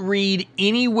don't read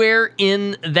anywhere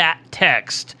in that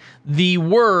text the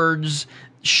words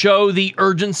show the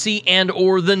urgency and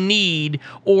or the need,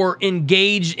 or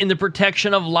engage in the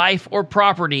protection of life or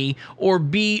property, or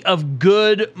be of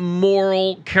good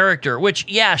moral character. Which,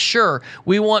 yeah, sure,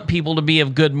 we want people to be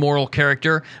of good moral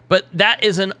character, but that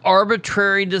is an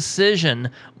arbitrary decision.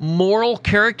 Moral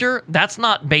character, that's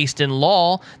not based in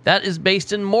law. That is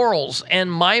based in morals,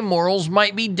 and my morals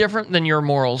might be different than your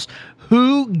morals.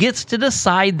 Who gets to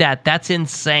decide that? That's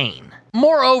insane.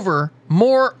 Moreover,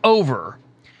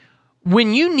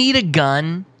 when you need a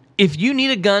gun, if you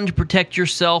need a gun to protect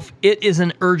yourself, it is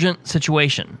an urgent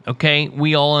situation, okay?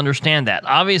 We all understand that.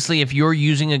 Obviously, if you're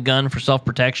using a gun for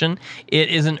self-protection, it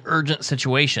is an urgent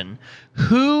situation.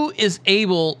 Who is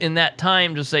able in that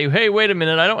time to say, hey, wait a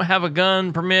minute, I don't have a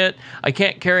gun permit, I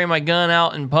can't carry my gun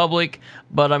out in public,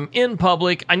 but I'm in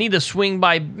public, I need to swing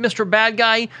by Mr. Bad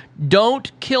Guy,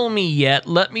 don't kill me yet,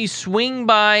 let me swing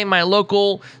by my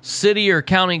local city or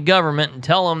county government and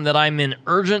tell them that I'm in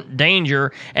urgent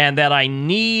danger and that I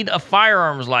need a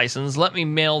firearms license, let me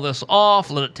mail this off,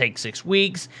 let it take 6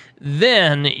 weeks,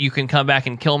 then you can come back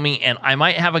and kill me and I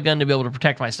might have a gun to be able to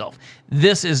protect myself.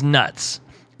 This is nuts.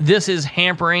 This is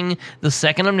hampering the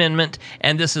Second Amendment,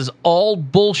 and this is all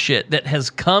bullshit that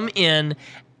has come in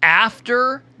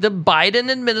after the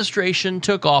Biden administration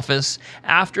took office,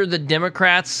 after the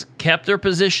Democrats kept their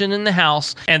position in the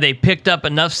House and they picked up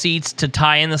enough seats to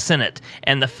tie in the Senate.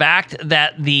 And the fact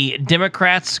that the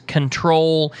Democrats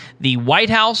control the White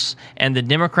House and the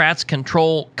Democrats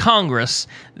control Congress,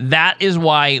 that is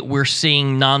why we're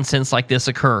seeing nonsense like this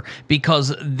occur,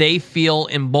 because they feel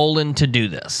emboldened to do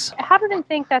this. How do they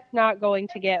think that's not going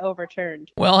to get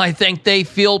overturned? Well, I think they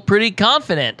feel pretty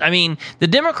confident. I mean, the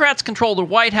Democrats control the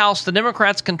White House, the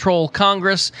Democrats control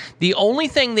Congress. The only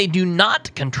thing they do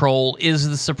not control is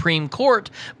the Supreme Court.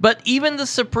 But even the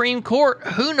Supreme Court,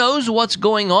 who knows what's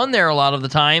going on there a lot of the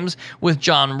times with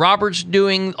John Roberts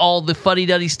doing all the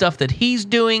fuddy-duddy stuff that he's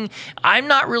doing. I'm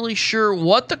not really sure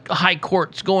what the High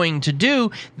Court's going to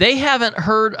do. They haven't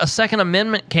heard a Second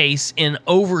Amendment case in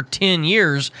over 10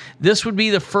 years. This would be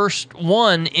the first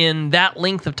one in that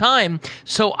length of time.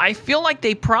 So I feel like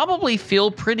they probably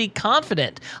feel pretty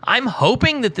confident. I'm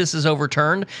hoping that this is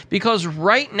overturned because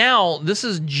right now this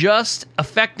is just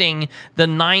affecting the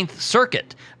Ninth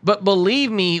Circuit. But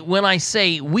believe me when I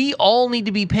say we all need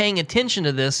to be paying attention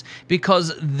to this,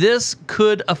 because this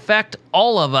could affect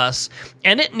all of us,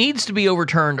 and it needs to be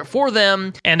overturned for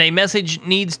them, and a message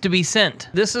needs to be sent.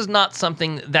 This is not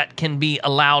something that can be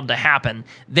allowed to happen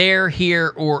there,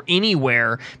 here, or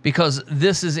anywhere, because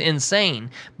this is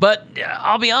insane. But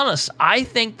I'll be honest, I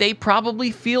think they probably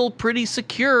feel pretty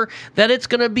secure that it's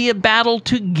going to be a battle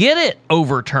to get it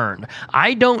overturned.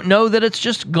 I don't know that it's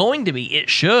just going to be. It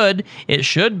should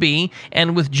be.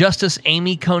 And with Justice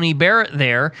Amy Coney Barrett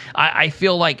there, I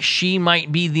feel like she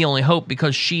might be the only hope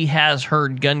because she has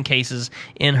heard gun cases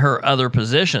in her other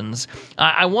positions.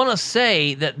 I want to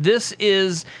say that this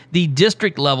is the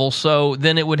district level, so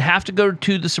then it would have to go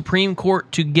to the Supreme Court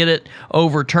to get it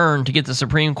overturned, to get the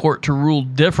Supreme Court to rule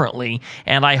differently.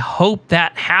 And I hope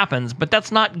that happens, but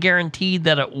that's not guaranteed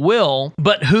that it will.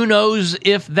 But who knows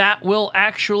if that will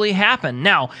actually happen.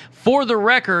 Now, for the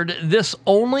record, this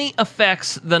only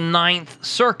affects the Ninth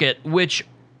Circuit, which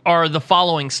are the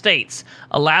following states: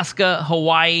 Alaska,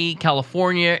 Hawaii,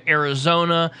 California,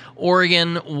 Arizona,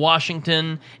 Oregon,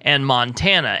 Washington, and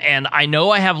Montana. And I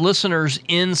know I have listeners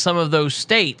in some of those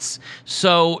states.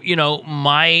 So,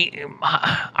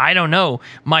 I don't know.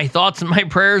 My thoughts and my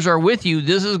prayers are with you.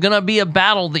 This is going to be a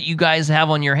battle that you guys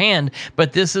have on your hand,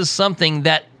 but this is something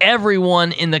that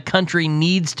everyone in the country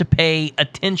needs to pay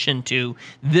attention to.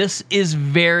 This is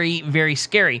very, very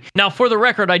scary. Now, for the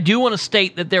record, I do want to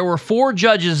state that there were 4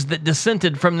 judges that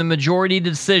dissented from the majority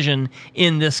decision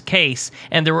in this case,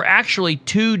 and there were actually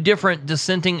 2 different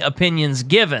dissenting opinions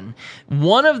given.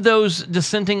 One of those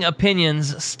dissenting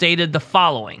opinions stated the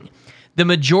following: the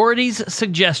majority's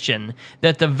suggestion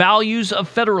that the values of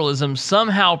federalism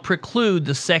somehow preclude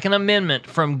the Second Amendment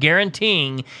from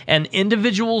guaranteeing an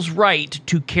individual's right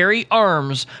to carry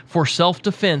arms for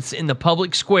self-defense in the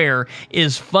public square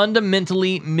is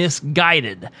fundamentally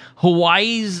misguided.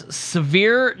 Hawaii's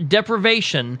severe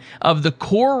deprivation of the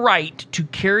core right to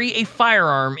carry a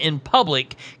firearm in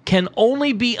public can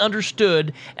only be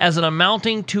understood as an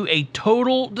amounting to a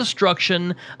total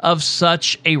destruction of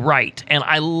such a right. And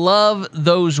I love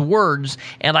those words,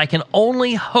 and I can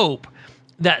only hope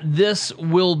that this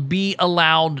will be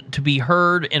allowed to be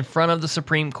heard in front of the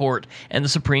Supreme Court, and the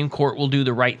Supreme Court will do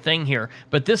the right thing here.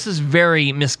 But this is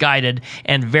very misguided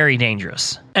and very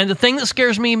dangerous. And the thing that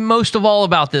scares me most of all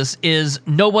about this is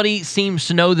nobody seems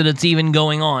to know that it's even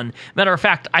going on. Matter of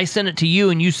fact, I sent it to you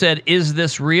and you said, "Is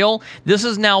this real?" This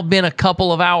has now been a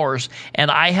couple of hours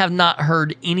and I have not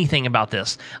heard anything about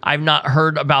this. I've not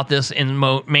heard about this in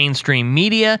mainstream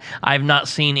media. I've not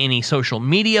seen any social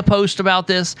media post about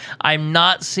this. I'm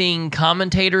not seeing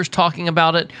commentators talking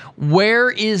about it. Where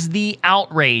is the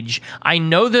outrage? I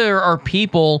know there are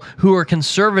people who are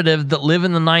conservative that live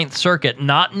in the Ninth Circuit.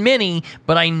 Not many,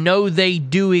 but I know they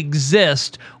do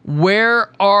exist.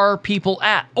 Where are people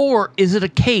at? Or is it a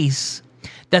case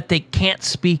that they can't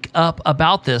speak up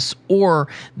about this, or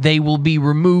they will be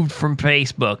removed from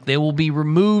Facebook, they will be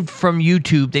removed from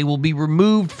YouTube, they will be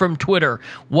removed from Twitter?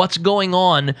 What's going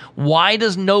on? Why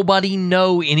does nobody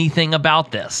know anything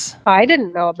about this? I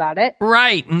didn't know about it.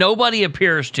 Right. Nobody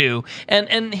appears to.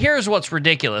 And here's what's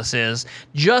ridiculous is,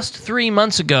 just 3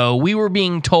 months ago, we were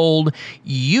being told,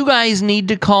 you guys need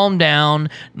to calm down.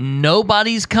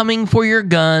 Nobody's coming for your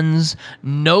guns.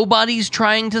 Nobody's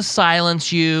trying to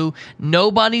silence you.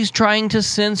 Nobody's trying to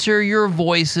censor your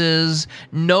voices.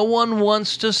 No one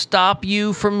wants to stop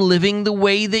you from living the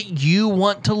way that you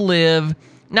want to live.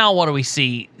 Now what do we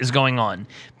see is going on?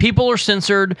 People are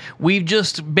censored. We've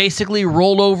just basically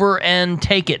rolled over and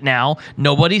take it now.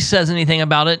 Nobody says anything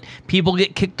about it. People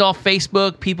get kicked off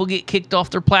Facebook. People get kicked off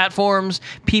their platforms.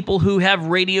 People who have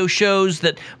radio shows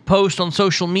that post on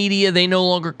social media, they no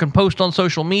longer can post on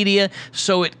social media,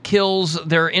 so it kills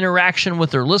their interaction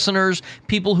with their listeners.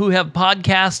 People who have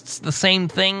podcasts, the same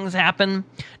things happen.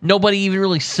 Nobody even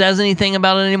really says anything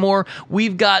about it anymore.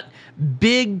 We've got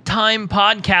big-time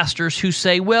podcasters who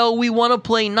say, well, we want to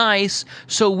play nice,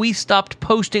 so we stopped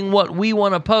posting what we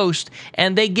want to post,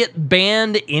 and they get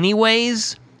banned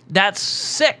anyways. That's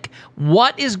sick.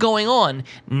 What is going on?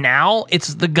 Now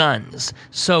it's the guns.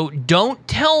 So don't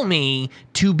tell me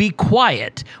to be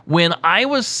quiet when I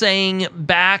was saying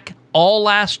back all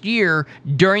last year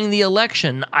during the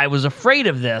election, I was afraid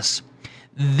of this.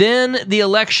 Then the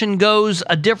election goes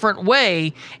a different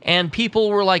way, and people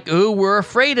were like, oh, we're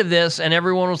afraid of this. And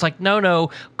everyone was like, no,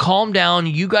 calm down.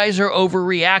 You guys are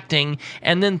overreacting.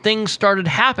 And then things started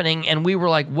happening, and we were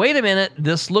like, wait a minute,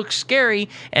 this looks scary.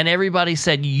 And everybody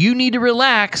said, you need to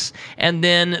relax. And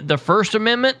then the First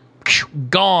Amendment,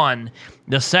 gone.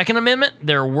 The Second Amendment,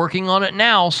 they're working on it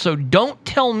now, so don't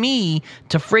tell me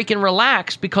to freaking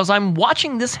relax because I'm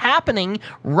watching this happening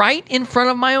right in front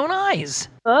of my own eyes.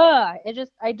 I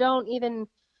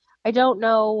don't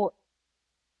know.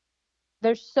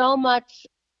 There's so much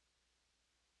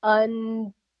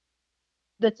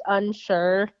that's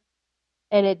unsure,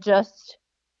 and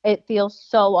it feels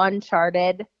so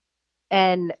uncharted,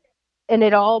 and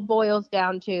it all boils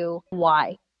down to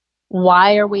why.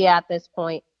 Why are we at this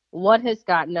point? What has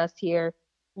gotten us here?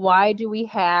 Why do we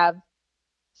have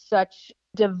such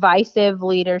divisive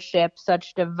leadership,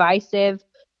 such divisive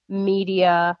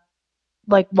media?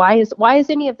 Like, why is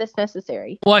any of this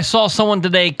necessary? Well, I saw someone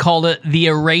today called it the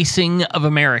erasing of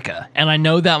America. And I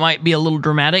know that might be a little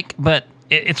dramatic, but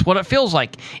it's what it feels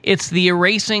like. It's the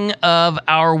erasing of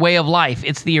our way of life.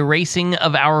 It's the erasing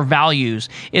of our values.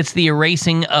 It's the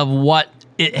erasing of what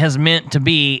it has meant to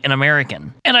be an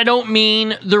American. And I don't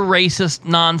mean the racist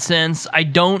nonsense. I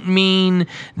don't mean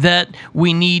that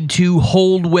we need to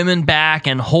hold women back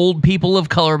and hold people of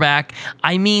color back.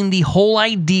 I mean the whole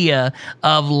idea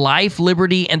of life,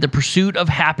 liberty, and the pursuit of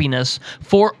happiness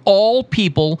for all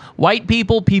people, white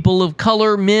people, people of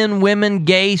color, men, women,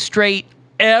 gay, straight,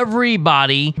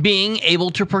 everybody being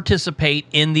able to participate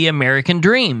in the American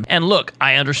dream. And look,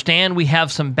 I understand we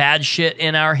have some bad shit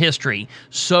in our history.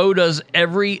 So does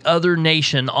every other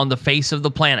nation on the face of the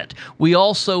planet. We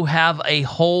also have a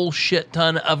whole shit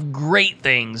ton of great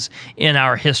things in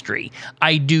our history.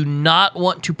 I do not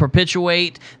want to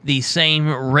perpetuate the same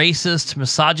racist,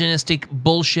 misogynistic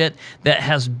bullshit that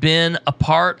has been a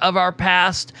part of our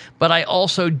past, but I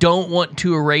also don't want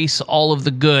to erase all of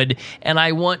the good, and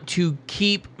I want to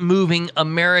keep moving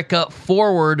America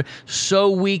forward so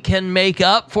we can make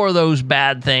up for those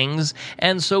bad things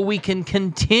and so we can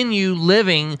continue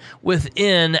living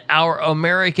within our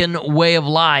American way of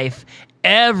life.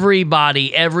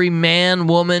 Everybody, every man,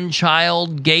 woman,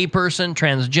 child, gay person,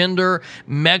 transgender,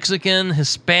 Mexican,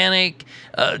 Hispanic,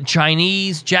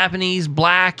 Chinese, Japanese,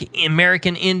 Black,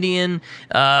 American Indian,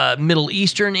 Middle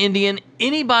Eastern Indian,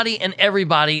 anybody and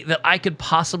everybody that I could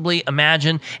possibly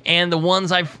imagine, and the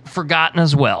ones I've forgotten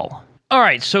as well. All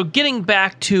right, so getting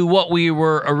back to what we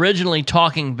were originally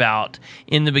talking about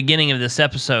in the beginning of this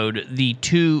episode, the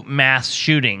two mass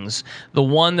shootings, the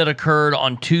one that occurred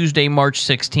on Tuesday, March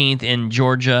 16th in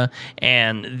Georgia,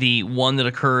 and the one that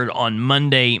occurred on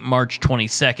Monday, March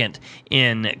 22nd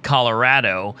in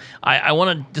Colorado. I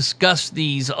want to discuss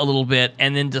these a little bit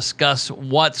and then discuss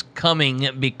what's coming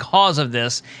because of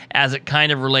this as it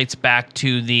kind of relates back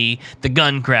to the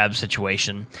gun grab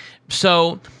situation.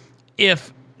 So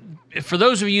for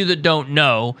those of you that don't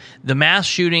know, the mass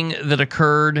shooting that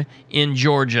occurred in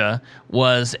Georgia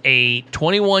was a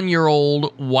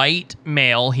 21-year-old white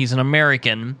male, he's an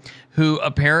American, who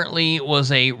apparently was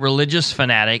a religious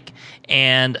fanatic,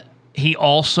 and he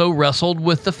also wrestled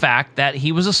with the fact that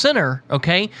he was a sinner,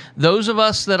 okay? Those of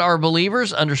us that are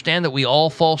believers understand that we all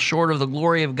fall short of the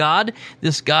glory of God.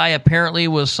 This guy apparently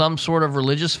was some sort of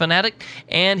religious fanatic,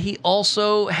 and he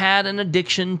also had an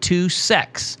addiction to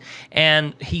sex.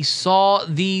 And he saw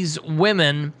these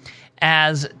women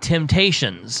as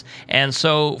temptations. And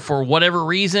so for whatever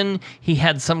reason, he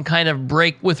had some kind of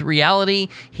break with reality.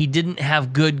 He didn't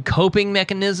have good coping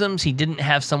mechanisms. He didn't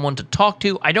have someone to talk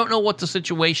to. I don't know what the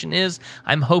situation is.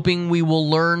 I'm hoping we will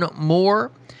learn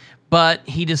more. But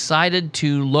he decided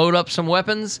to load up some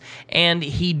weapons, and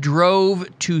he drove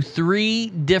to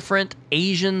 3 different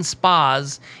Asian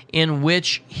spas in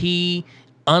which he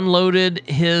unloaded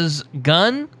his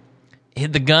gun,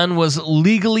 The gun was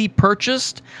legally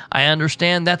purchased. I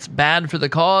understand that's bad for the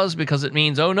cause because it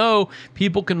means, oh no,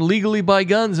 people can legally buy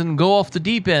guns and go off the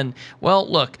deep end. Well,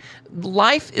 look,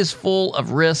 life is full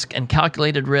of risk and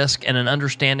calculated risk and an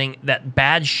understanding that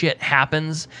bad shit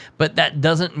happens, but that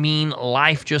doesn't mean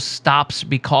life just stops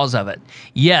because of it.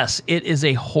 Yes, it is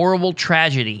a horrible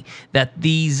tragedy that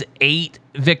these 8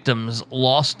 victims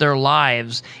lost their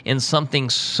lives in something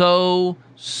so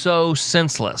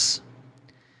senseless.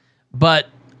 But,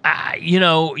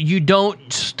 you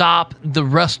don't stop the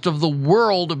rest of the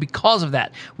world because of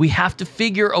that. We have to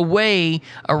figure a way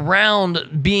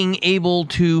around being able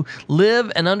to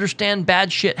live and understand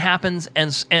bad shit happens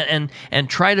and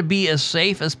try to be as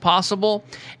safe as possible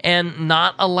and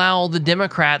not allow the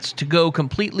Democrats to go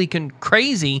completely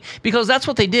crazy, because that's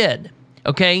what they did.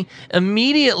 Okay,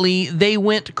 immediately they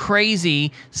went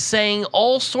crazy saying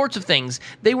all sorts of things.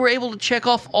 They were able to check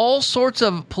off all sorts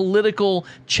of political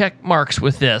check marks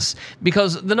with this,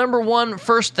 because the number one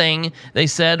first thing they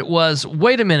said was,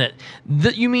 wait a minute,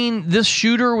 you mean this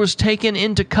shooter was taken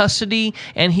into custody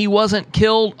and he wasn't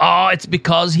killed? Oh, it's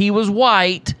because he was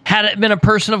white. Had it been a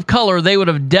person of color, they would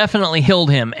have definitely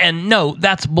killed him. And no,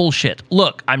 that's bullshit.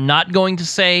 Look, I'm not going to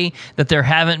say that there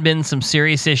haven't been some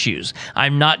serious issues.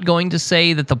 I'm not going to say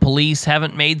that the police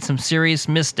haven't made some serious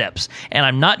missteps, and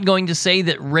I'm not going to say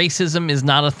that racism is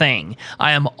not a thing.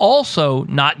 I am also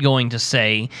not going to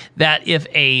say that if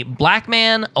a black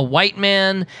man, a white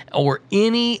man, or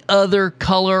any other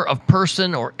color of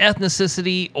person or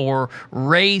ethnicity or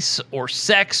race or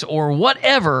sex or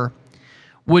whatever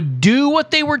would do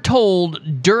what they were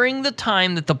told during the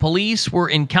time that the police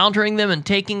were encountering them and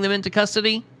taking them into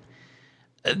custody,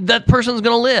 that person's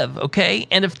going to live, okay?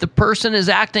 And if the person is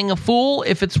acting a fool,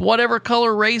 if it's whatever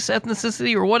color, race,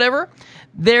 ethnicity, or whatever,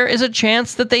 there is a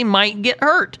chance that they might get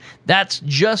hurt. That's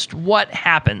just what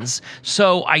happens.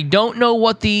 So I don't know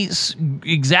what the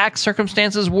exact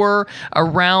circumstances were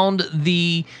around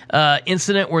the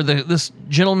incident where this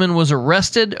gentleman was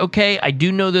arrested, okay? I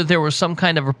do know that there was some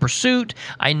kind of a pursuit.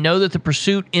 I know that the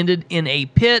pursuit ended in a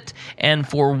pit, and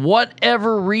for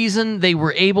whatever reason, they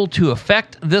were able to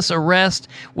effect this arrest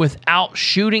without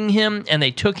shooting him, and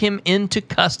they took him into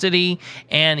custody,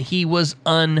 and he was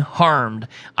unharmed.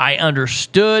 I understood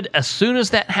as soon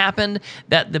as that happened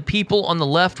that the people on the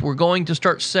left were going to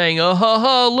start saying,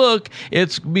 oh, look,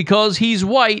 it's because he's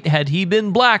white. Had he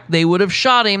been black, they would have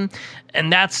shot him.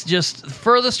 And that's just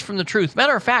furthest from the truth.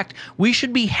 Matter of fact, we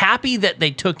should be happy that they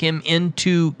took him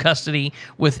into custody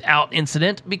without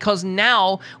incident, because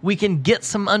now we can get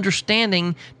some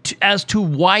understanding as to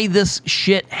why this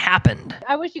shit happened.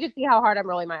 I wish you could see how hard I'm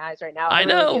rolling my eyes right now. I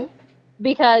know.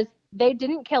 Because they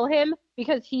didn't kill him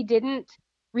because he didn't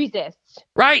resist.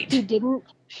 Right. He didn't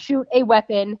shoot a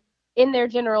weapon in their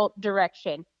general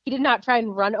direction. He did not try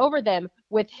and run over them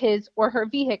with his or her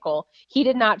vehicle. He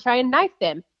did not try and knife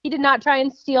them. He did not try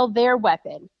and steal their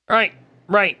weapon. Right.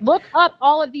 Look up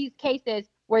all of these cases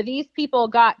where these people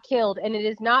got killed, and it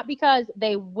is not because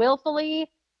they willfully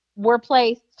were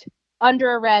placed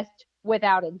under arrest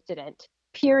without incident.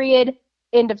 Period.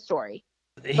 End of story.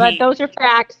 But those are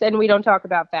facts, and we don't talk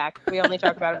about facts. We only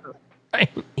talk about it.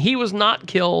 He was not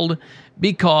killed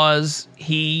because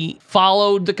he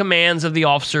followed the commands of the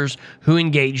officers who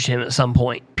engaged him at some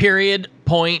point. Period.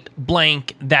 Point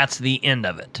blank. That's the end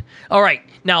of it. All right.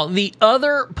 Now, the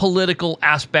other political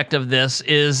aspect of this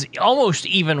is almost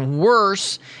even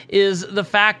worse, is the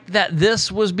fact that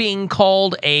this was being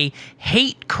called a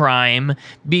hate crime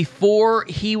before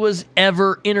he was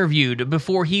ever interviewed,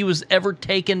 before he was ever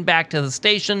taken back to the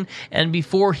station, and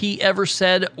before he ever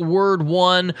said word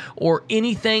one or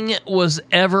anything was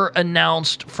ever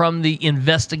announced from the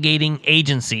investigating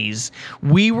agencies.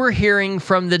 We were hearing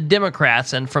from the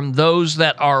Democrats and from those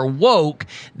that are woke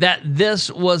that this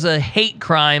was a hate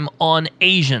crime on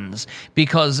Asians,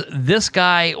 because this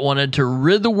guy wanted to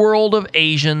rid the world of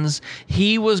Asians.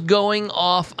 He was going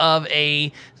off of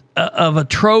a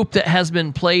trope that has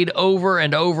been played over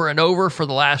and over and over for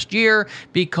the last year,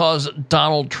 because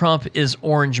Donald Trump is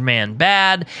Orange Man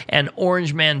Bad, and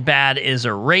Orange Man Bad is a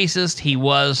racist. He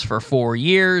was for 4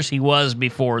 years. He was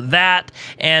before that.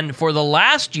 And for the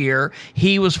last year,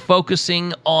 he was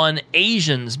focusing on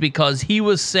Asians because he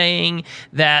was saying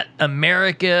that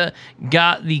America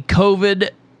got the COVID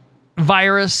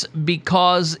virus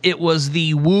because it was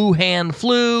the Wuhan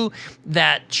flu,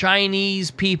 that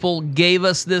Chinese people gave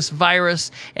us this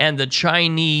virus and the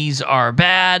Chinese are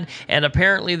bad. And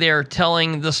apparently they're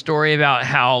telling the story about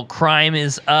how crime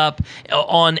is up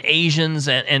on Asians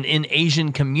and in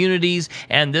Asian communities.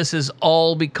 And this is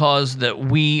all because that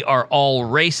we are all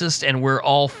racist and we're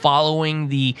all following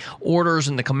the orders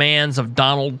and the commands of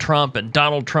Donald Trump. And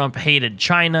Donald Trump hated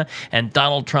China and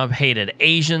Donald Trump hated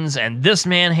Asians and this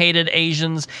man hated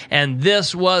Asians and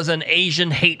this was an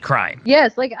Asian hate crime.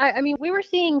 Yes, like I mean, we were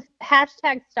seeing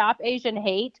hashtag Stop Asian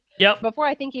Hate Yep. before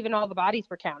I think even all the bodies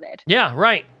were counted. Yeah,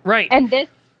 right. And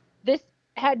this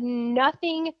had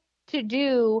nothing to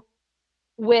do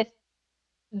with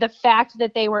the fact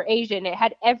that they were Asian. It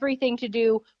had everything to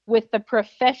do with the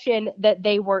profession that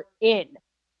they were in.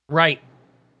 Right.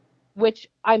 Which,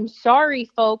 I'm sorry,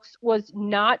 folks, was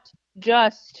not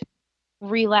just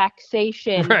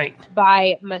relaxation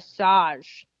by massage.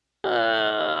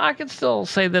 I could still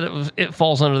say that it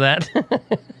falls under that.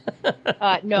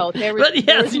 No, there was, But yes,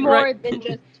 there was more right. than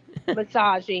just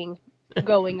massaging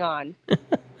going on.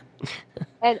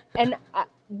 And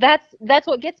that's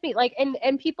what gets me. Like,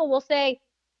 and people will say,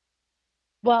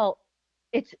 well,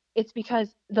 it's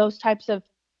because those types of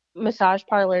massage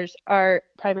parlors are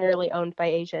primarily owned by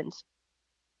Asians.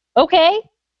 Okay.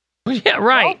 Yeah,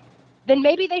 right. Well, then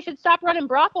maybe they should stop running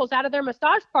brothels out of their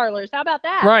massage parlors. How about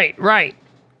that? Right.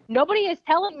 Nobody is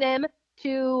telling them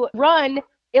to run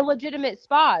illegitimate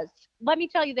spas. Let me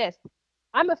tell you this.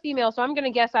 I'm a female, so I'm going to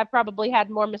guess I've probably had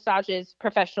more massages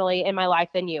professionally in my life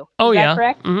than you. Oh, Is that yeah.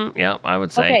 correct? Mm-hmm. Yeah, I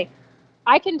would say. Okay.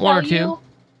 I can One or tell two. you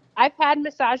I've had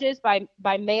massages by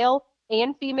male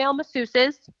and female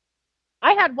masseuses.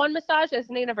 I had one massage as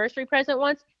an anniversary present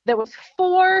once that was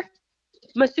 4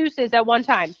 masseuses at one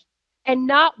time. And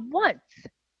not once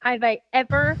have I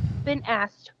ever been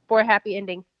asked for a happy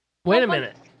ending. Wait Not a once.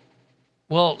 minute.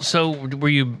 Well, so were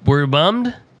you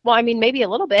bummed? Well, I mean, maybe a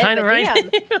little bit. Kind of, but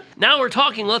right? damn. Now we're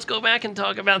talking. Let's go back and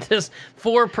talk about this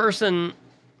 4-person.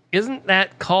 Isn't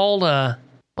that called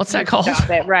what's that called? Stop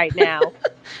it right now.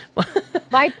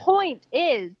 My point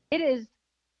is, it is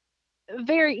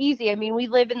very easy. I mean, we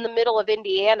live in the middle of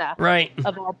Indiana, Right.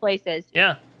 of all places.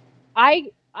 Yeah.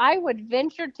 I would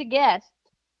venture to guess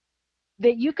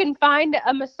that you can find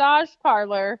a massage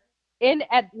parlor in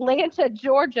Atlanta,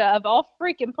 Georgia, of all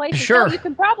freaking places. Sure. Hell, you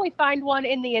can probably find one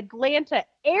in the Atlanta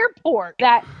airport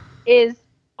that is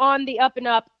on the up and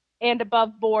up and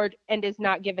above board and is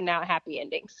not giving out happy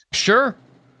endings. Sure.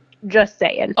 Just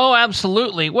saying. Oh,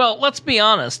 absolutely. Well, let's be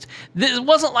honest. It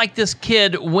wasn't like this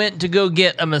kid went to go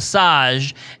get a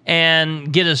massage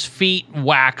and get his feet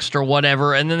waxed or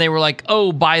whatever, and then they were like,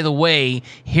 oh, by the way,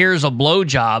 here's a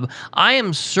blowjob. I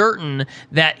am certain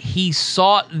that he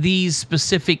sought these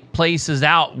specific places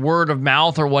out, word of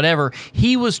mouth or whatever.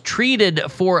 He was treated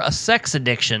for a sex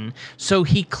addiction, so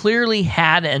he clearly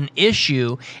had an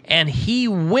issue, and he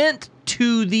went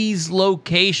to these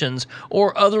locations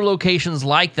or other locations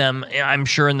like them, I'm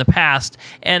sure in the past,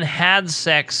 and had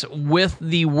sex with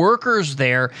the workers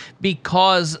there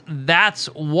because that's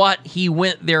what he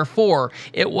went there for.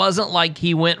 It wasn't like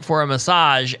he went for a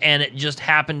massage and it just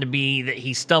happened to be that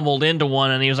he stumbled into one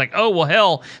and he was like, oh, well,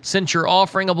 hell, since you're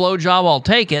offering a blowjob, I'll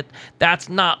take it. That's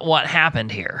not what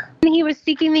happened here. He was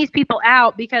seeking these people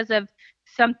out because of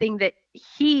something that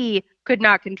he could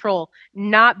not control,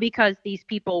 not because these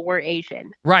people were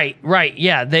Asian. Right.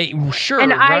 Yeah, sure,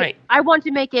 And right. I want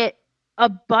to make it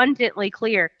abundantly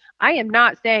clear. I am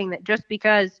not saying that just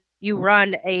because you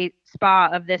run a spa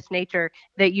of this nature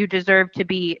that you deserve to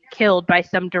be killed by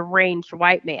some deranged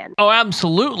white man. Oh,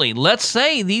 absolutely. Let's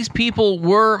say these people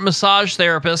were massage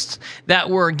therapists that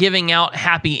were giving out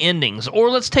happy endings. Or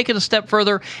let's take it a step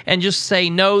further and just say,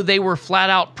 no, they were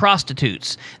flat out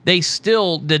prostitutes. They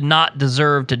still did not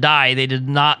deserve to die. They did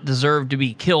not deserve to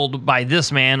be killed by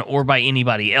this man or by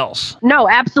anybody else. No,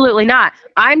 absolutely not.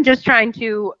 I'm just trying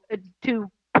to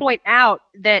point out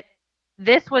that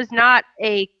this was not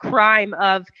a crime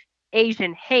of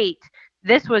Asian hate.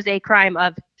 This was a crime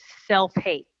of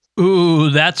self-hate.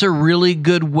 Ooh, that's a really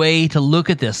good way to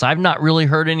look at this. I've not really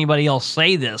heard anybody else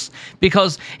say this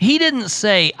because he didn't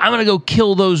say, I'm going to go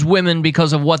kill those women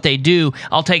because of what they do.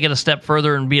 I'll take it a step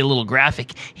further and be a little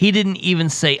graphic. He didn't even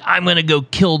say, I'm going to go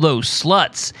kill those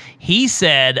sluts. He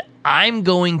said, I'm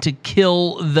going to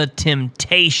kill the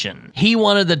temptation. He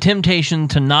wanted the temptation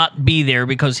to not be there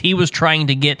because he was trying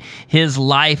to get his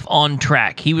life on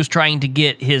track. He was trying to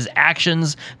get his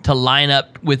actions to line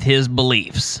up with his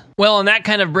beliefs. Well, and that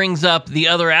kind of brings up the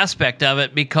other aspect of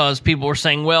it, because people were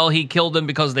saying, well, he killed them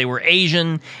because they were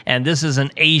Asian, and this is an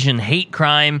Asian hate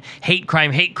crime. Hate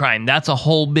crime, hate crime. That's a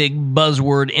whole big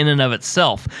buzzword in and of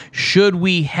itself. Should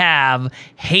we have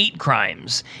hate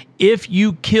crimes? If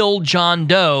you kill John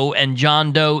Doe and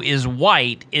John Doe is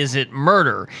white, is it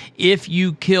murder? If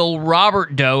you kill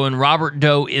Robert Doe and Robert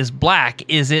Doe is black,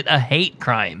 is it a hate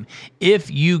crime?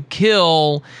 If you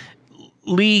kill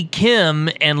Lee Kim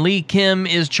and Lee Kim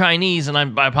is Chinese, and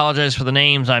I apologize for the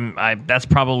names. That's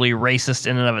probably racist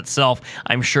in and of itself.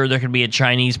 I'm sure there could be a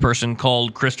Chinese person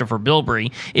called Christopher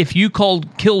Bilbrey. If you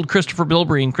killed Christopher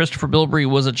Bilbrey and Christopher Bilbrey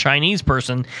was a Chinese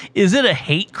person, is it a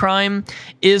hate crime?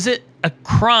 Is it a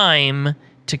crime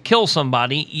to kill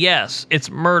somebody? Yes, it's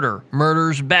murder.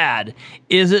 Murder's bad.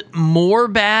 Is it more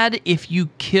bad if you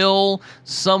kill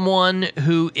someone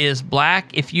who is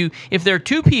black? If there are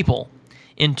two people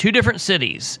in two different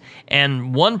cities,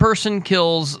 and one person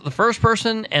kills the first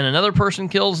person and another person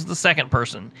kills the second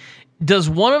person, does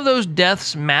one of those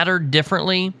deaths matter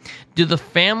differently? Do the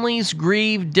families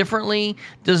grieve differently?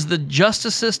 Does the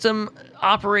justice system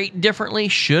operate differently?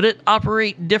 Should it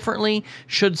operate differently?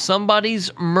 Should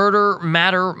somebody's murder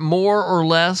matter more or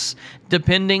less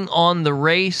depending on the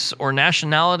race or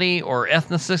nationality or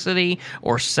ethnicity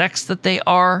or sex that they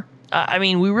are? I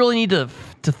mean, we really need to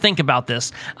think about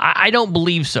this. I don't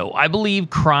believe so. I believe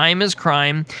crime is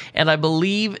crime, and I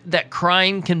believe that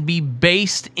crime can be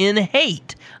based in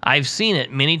hate. I've seen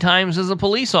it many times as a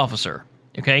police officer.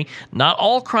 Okay? Not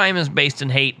all crime is based in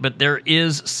hate, but there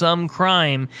is some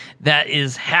crime that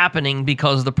is happening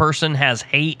because the person has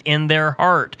hate in their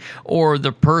heart, or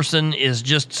the person is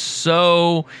just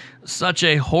such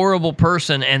a horrible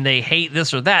person and they hate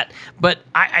this or that. But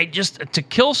I just, to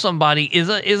kill somebody is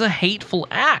a hateful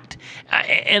act.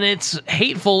 And it's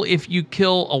hateful if you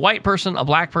kill a white person, a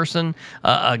black person,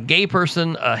 a gay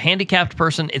person, a handicapped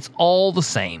person. It's all the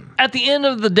same. At the end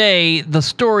of the day, the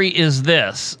story is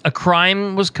this. A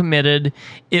crime was committed.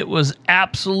 It was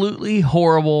absolutely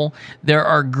horrible. There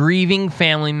are grieving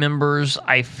family members.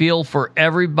 I feel for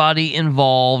everybody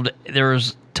involved.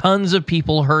 There's tons of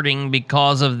people hurting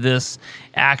because of this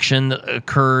action that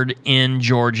occurred in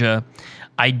Georgia.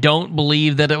 I don't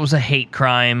believe that it was a hate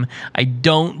crime. I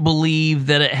don't believe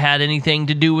that it had anything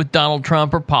to do with Donald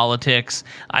Trump or politics.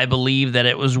 I believe that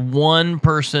it was one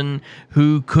person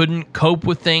who couldn't cope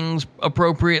with things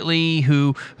appropriately,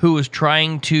 who was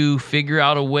trying to figure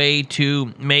out a way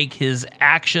to make his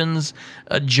actions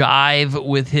jive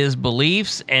with his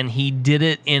beliefs, and he did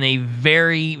it in a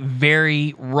very,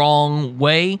 very wrong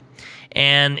way.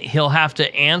 And he'll have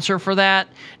to answer for that.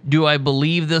 Do I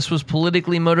believe this was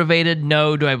politically motivated?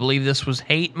 No. Do I believe this was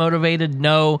hate motivated?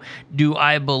 No. Do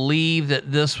I believe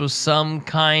that this was some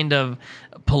kind of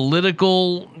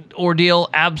political ordeal?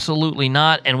 Absolutely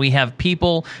not. And we have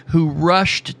people who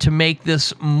rushed to make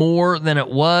this more than it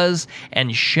was,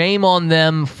 and shame on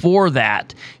them for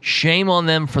that. Shame on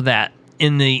them for that.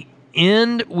 In the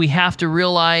end, we have to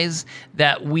realize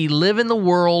that we live in the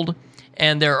world,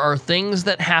 and there are things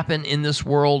that happen in this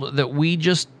world that we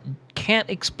just can't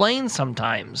explain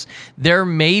sometimes. There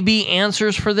may be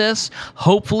answers for this.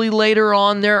 Hopefully later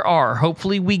on there are.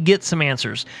 Hopefully we get some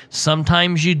answers.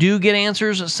 Sometimes you do get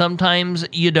answers. Sometimes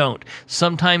you don't.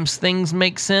 Sometimes things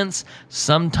make sense.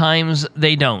 Sometimes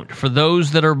they don't. For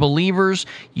those that are believers,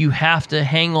 you have to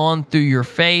hang on through your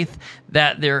faith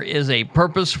that there is a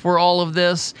purpose for all of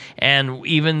this. And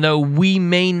even though we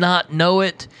may not know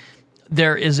it,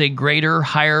 there is a greater,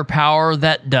 higher power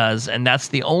that does, and that's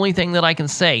the only thing that I can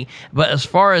say. But as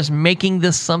far as making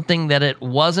this something that it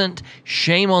wasn't,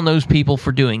 shame on those people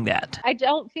for doing that. I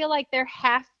don't feel like there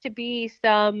has to be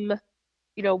some,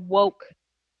 woke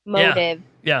motive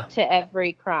to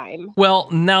every crime. Well,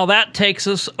 now that takes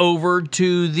us over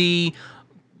to the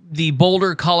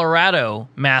Boulder, Colorado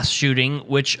mass shooting,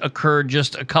 which occurred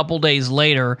just a couple days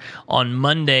later on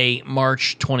Monday,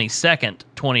 March 22nd,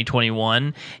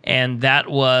 2021. And that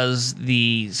was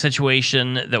the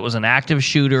situation that was an active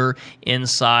shooter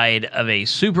inside of a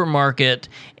supermarket.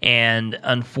 And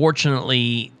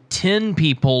unfortunately, 10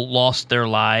 people lost their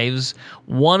lives,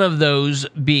 one of those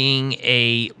being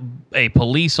a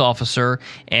police officer,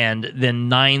 and then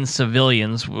 9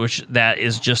 civilians, which that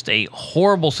is just a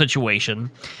horrible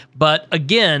situation. But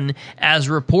again, as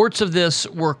reports of this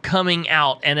were coming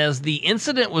out and as the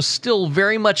incident was still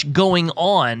very much going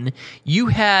on, you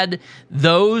had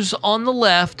those on the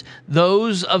left,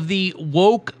 those of the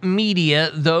woke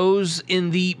media, those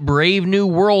in the brave new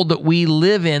world that we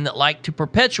live in that like to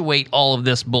perpetuate all of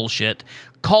this bullshit,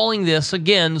 calling this,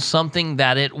 again, something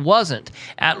that it wasn't.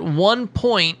 At one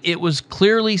point, it was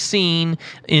clearly seen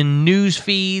in news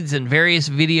feeds and various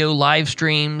video live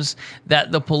streams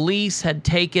that the police had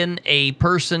taken a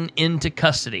person into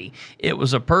custody. It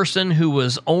was a person who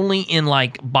was only in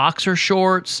like boxer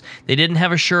shorts. They didn't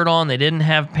have a shirt on. They didn't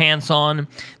have pants on.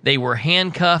 They were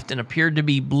handcuffed and appeared to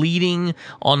be bleeding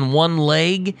on one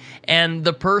leg. And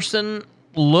the person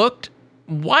looked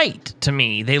white to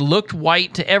me. They looked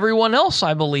white to everyone else,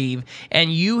 I believe.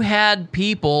 And you had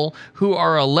people who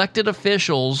are elected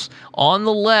officials on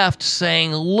the left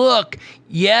saying, look,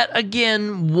 yet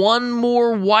again, one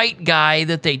more white guy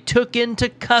that they took into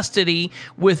custody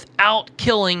without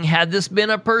killing. Had this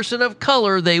been a person of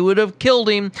color, they would have killed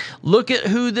him. Look at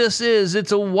who this is.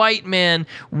 It's a white man.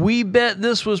 We bet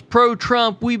this was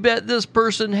pro-Trump. We bet this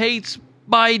person hates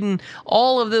Biden.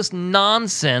 All of this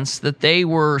nonsense that they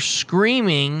were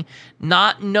screaming,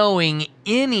 not knowing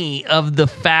any of the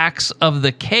facts of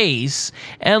the case.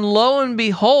 And lo and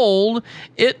behold,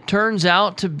 it turns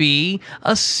out to be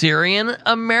a Syrian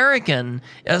American,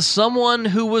 as someone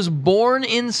who was born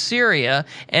in Syria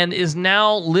and is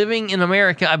now living in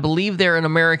America. I believe they're an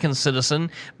American citizen,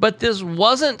 but this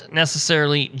wasn't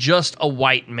necessarily just a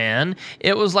white man.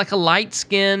 It was like a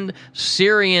light-skinned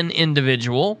Syrian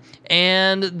individual.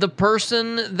 And the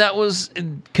person that was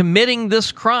committing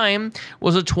this crime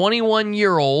was a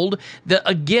 21-year-old that,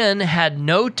 again, had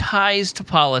no ties to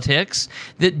politics,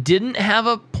 that didn't have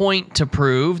a point to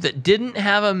prove, that didn't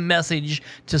have a message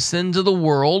to send to the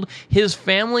world. His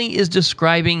family is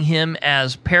describing him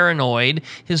as paranoid.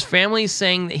 His family is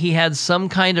saying that he had some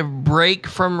kind of break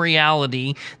from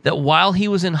reality, that while he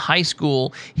was in high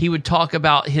school, he would talk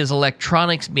about his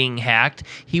electronics being hacked.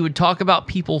 He would talk about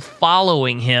people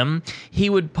following him. He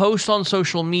would post on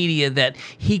social media that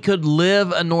he could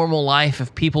live a normal life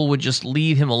if people would just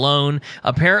leave him alone.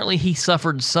 Apparently, he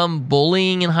suffered some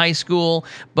bullying in high school,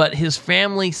 but his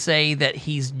family say that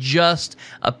he's just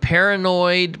a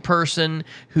paranoid person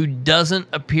who doesn't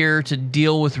appear to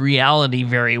deal with reality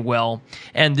very well.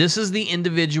 And this is the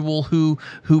individual who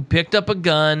picked up a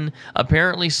gun,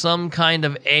 apparently some kind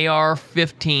of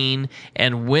AR-15,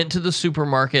 and went to the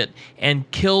supermarket and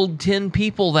killed 10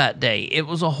 people that day. It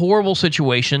was a horrible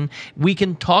situation. We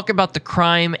can talk about the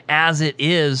crime as it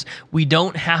is. We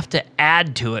don't have to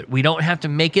add to it. We don't have to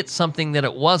make it something that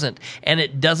it wasn't. And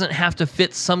it doesn't have to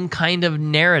fit some kind of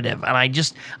narrative. And I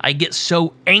get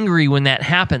so angry when that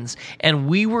happens. And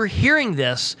we were hearing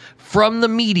this from the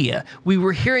media. We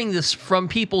were hearing this from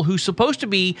people who's supposed to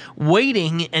be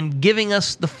waiting and giving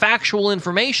us the factual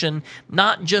information,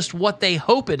 not just what they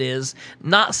hope it is,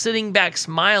 not sitting back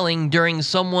smiling during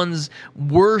someone's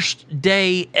worst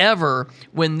day ever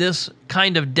when this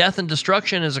kind of death and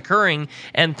destruction is occurring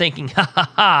and thinking, ha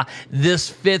ha ha, this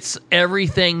fits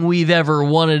everything we've ever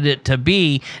wanted it to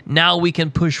be. Now we can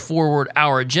push forward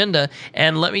our agenda.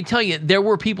 And let me tell you, there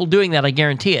were people doing that, I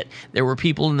guarantee it. There were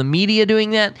people in the media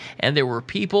doing that, and there were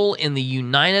people in the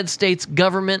United States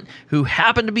government who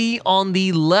happened to be on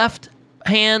the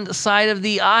left-hand side of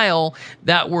the aisle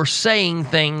that were saying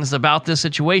things about this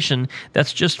situation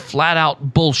that's just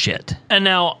flat-out bullshit. And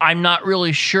now, I'm not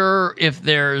really sure if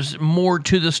there's more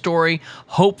to the story.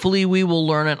 Hopefully, we will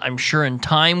learn it. I'm sure in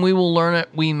time we will learn it.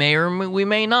 We may or we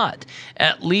may not.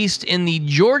 At least in the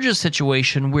Georgia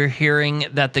situation, we're hearing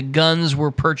that the guns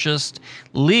were purchased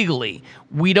legally.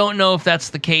 We don't know if that's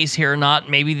the case here or not.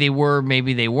 Maybe they were,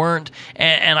 maybe they weren't.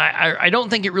 And I don't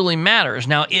think it really matters.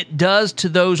 Now, it does to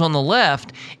those on the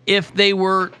left. If they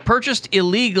were purchased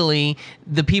illegally,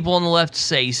 the people on the left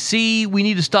say, see, we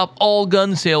need to stop all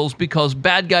gun sales because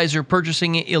bad guys are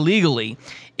purchasing it illegally.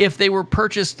 If they were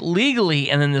purchased legally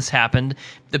and then this happened,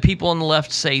 the people on the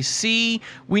left say, see,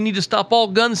 we need to stop all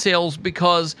gun sales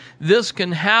because this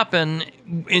can happen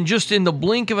in the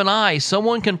blink of an eye.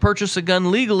 Someone can purchase a gun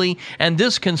legally and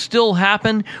this can still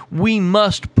happen. We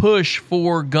must push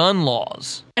for gun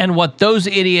laws. And what those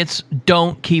idiots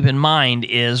don't keep in mind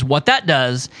is what that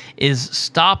does is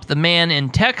stop the man in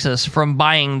Texas from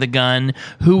buying the gun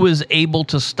who was able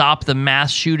to stop the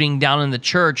mass shooting down in the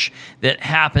church that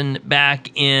happened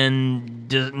back in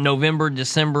November,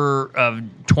 December of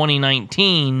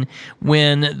 2019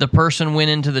 when the person went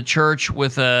into the church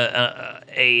with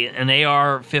an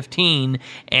AR-15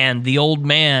 and the old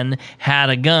man had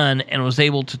a gun and was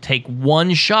able to take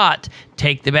one shot,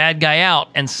 take the bad guy out,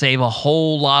 and save a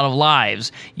whole lot of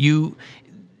lives. You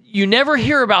never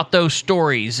hear about those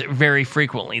stories very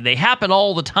frequently. They happen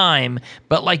all the time,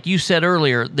 but like you said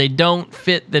earlier, they don't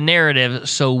fit the narrative,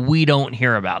 so we don't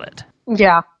hear about it.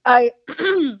 Yeah. I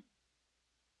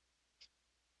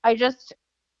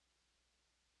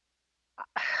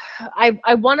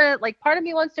want to, like, part of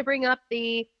me wants to bring up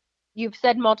you've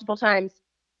said multiple times,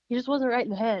 he just wasn't right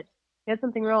in the head. He had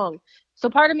something wrong. So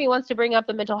part of me wants to bring up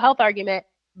the mental health argument,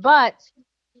 but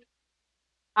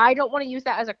I don't want to use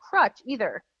that as a crutch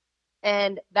either.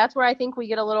 And that's where I think we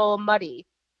get a little muddy.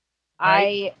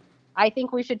 Right. I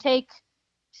think we should take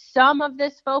some of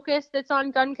this focus that's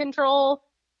on gun control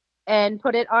and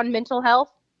put it on mental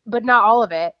health, but not all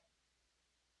of it.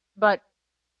 But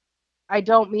I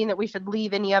don't mean that we should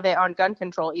leave any of it on gun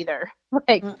control either.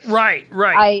 Like, right.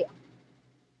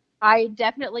 I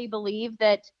definitely believe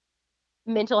that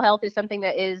mental health is something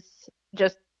that is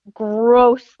just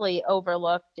grossly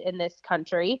overlooked in this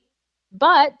country.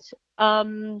 But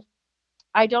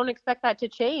I don't expect that to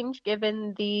change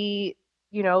given the,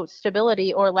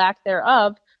 stability or lack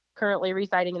thereof currently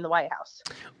residing in the White House.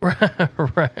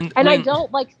 Right. And I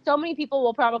don't, like, so many people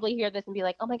will probably hear this and be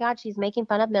like, oh my God, she's making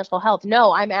fun of mental health.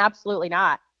 No, I'm absolutely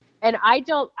not. And I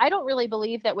don't really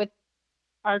believe that with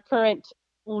our current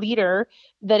leader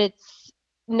that it's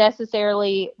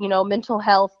necessarily, mental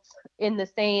health in the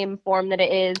same form that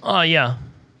it is. Oh yeah.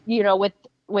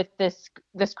 With this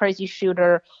crazy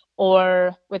shooter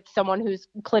or with someone who's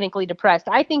clinically depressed.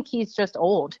 I think he's just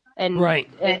old and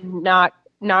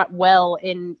not well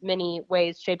in many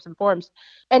ways, shapes, and forms.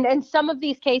 And some of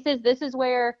these cases, this is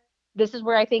where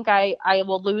I think I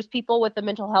will lose people with the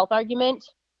mental health argument.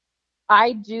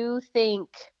 I do think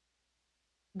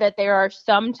that there are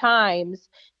some times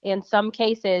in some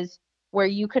cases where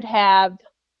you could have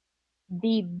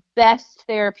the best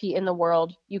therapy in the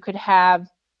world. You could have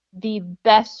the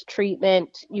best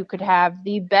treatment. You could have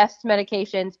the best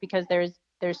medications, because there's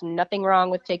nothing wrong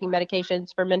with taking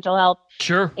medications for mental health.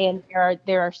 Sure. And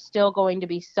there are still going to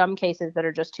be some cases that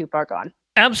are just too far gone.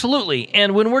 Absolutely.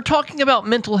 And when we're talking about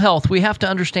mental health, we have to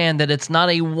understand that it's not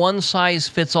a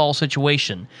one-size-fits-all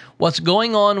situation. What's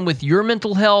going on with your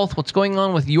mental health, what's going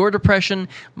on with your depression,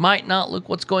 might not look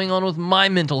what's going on with my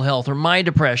mental health or my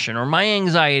depression or my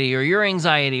anxiety or your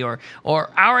anxiety, or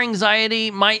our anxiety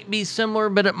might be similar,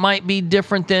 but it might be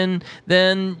different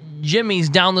than Jimmy's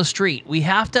down the street. We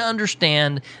have to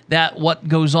understand that what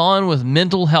goes on with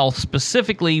mental health,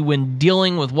 specifically when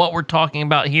dealing with what we're talking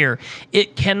about here,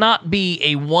 it cannot be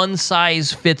a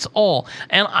one-size-fits-all.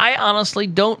 And I honestly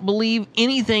don't believe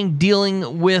anything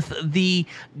dealing with the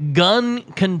gun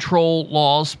control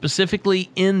laws,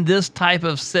 specifically in this type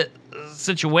of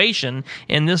situation,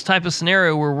 in this type of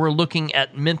scenario where we're looking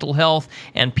at mental health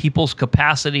and people's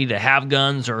capacity to have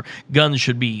guns, or guns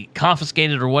should be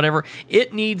confiscated or whatever.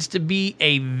 It needs to be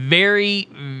a very,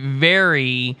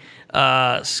 very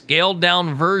scaled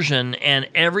down version, and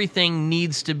everything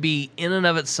needs to be in and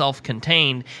of itself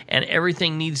contained, and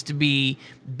everything needs to be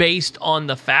based on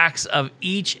the facts of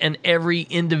each and every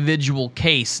individual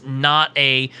case, not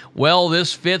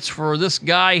this fits for this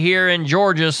guy here in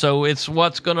Georgia, so it's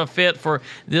what's going to fit for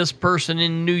this person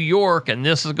in New York, and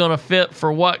this is going to fit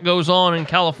for what goes on in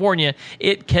California.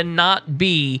 It cannot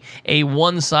be a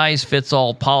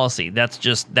one-size-fits-all policy.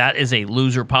 That is a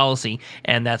loser policy,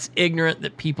 and that's ignorant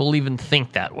that people even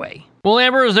think that way. Well,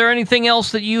 Amber, is there anything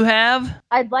else that you have?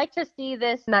 I'd like to see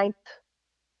this Ninth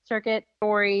Circuit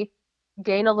story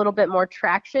gain a little bit more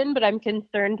traction, but I'm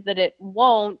concerned that it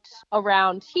won't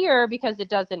around here because it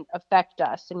doesn't affect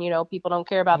us, and people don't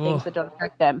care about things that don't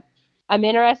affect them. I'm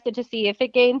interested to see if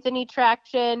it gains any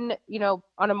traction,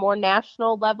 on a more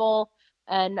national level,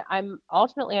 and I'm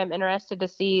interested to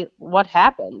see what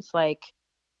happens. Like,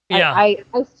 yeah, I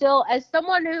still, as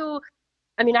someone who,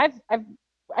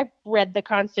 I've read the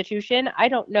Constitution. I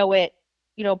don't know it,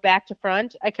 back to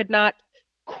front. I could not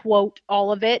quote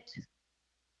all of it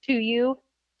to you,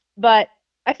 but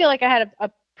I feel like I had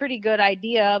a pretty good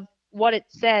idea of what it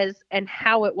says and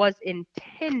how it was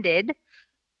intended.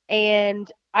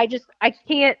 And I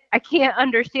can't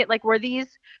understand, like, were these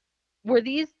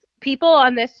people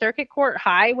on this circuit court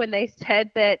high when they said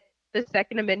that the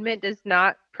Second Amendment does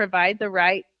not provide the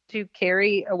right to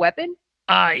carry a weapon.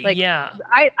 Yeah.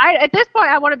 I at this point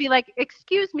I want to be like,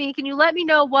 excuse me, can you let me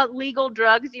know what legal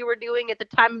drugs you were doing at the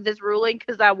time of this ruling,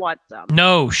 because I want some.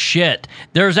 No shit.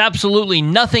 There's absolutely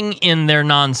nothing in their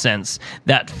nonsense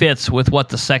that fits with what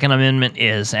the Second Amendment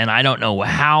is, and I don't know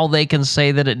how they can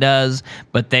say that it does,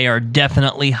 but they are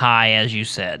definitely high, as you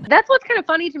said. That's what's kind of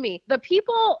funny to me. The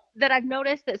people that I've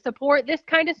noticed that support this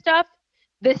kind of stuff,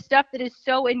 this stuff that is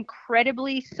so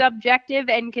incredibly subjective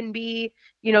and can be,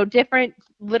 different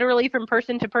literally from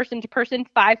person to person to person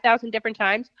 5,000 different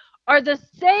times, are the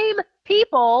same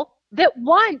people that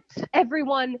want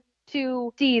everyone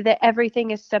to see that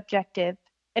everything is subjective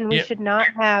and we should not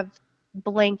have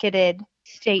blanketed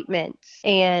statements,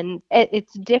 and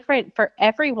it's different for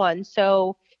everyone.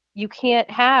 So you can't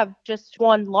have just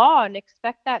one law and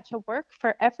expect that to work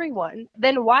for everyone.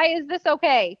 Then why is this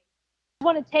okay?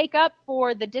 Want to take up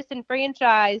for the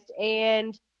disenfranchised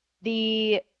and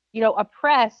the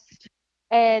oppressed,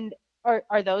 and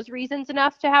are those reasons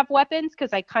enough to have weapons?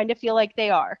 Because I kind of feel like they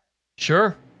are.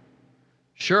 Sure.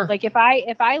 Like if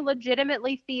I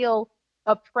legitimately feel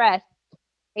oppressed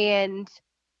and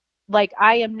like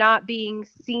I am not being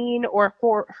seen or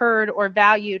heard or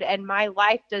valued and my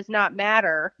life does not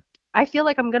matter, I feel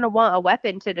like I'm going to want a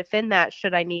weapon to defend that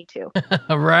should I need to.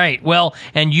 Right. Well,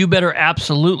 and you better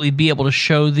absolutely be able to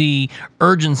show the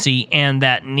urgency and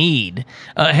that need.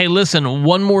 Hey, listen,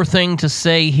 one more thing to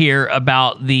say here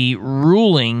about the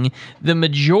ruling. The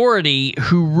majority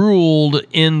who ruled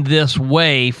in this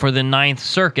way for the Ninth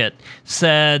Circuit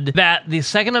said that the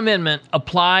Second Amendment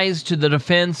applies to the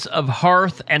defense of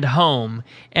hearth and home,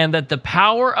 and that the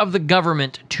power of the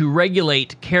government to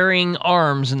regulate carrying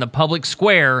arms in the public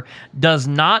square does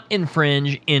not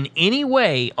infringe in any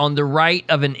way on the right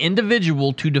of an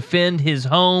individual to defend his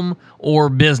home or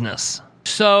business.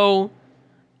 So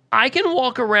I can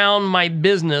walk around my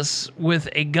business with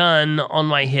a gun on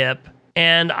my hip,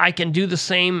 and I can do the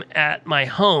same at my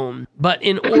home. But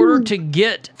in order to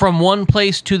get from one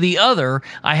place to the other,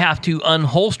 I have to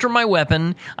unholster my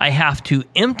weapon. I have to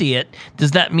empty it.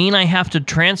 Does that mean I have to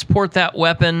transport that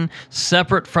weapon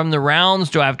separate from the rounds?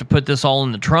 Do I have to put this all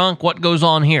in the trunk? What goes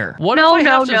on here?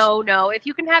 No. If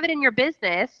you can have it in your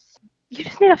business, you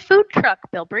just need a food truck,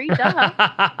 Bilbrey.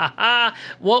 Duh.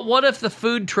 What if the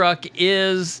food truck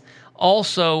is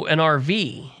also an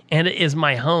RV and it is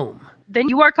my home? Then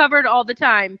you are covered all the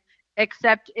time,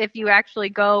 except if you actually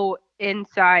go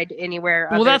inside anywhere.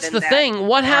 Well, that's the thing.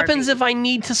 What happens if I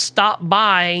need to stop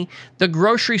by the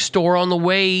grocery store on the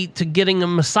way to getting a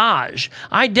massage?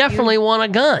 I definitely want a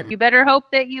gun. You better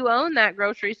hope that you own that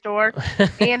grocery store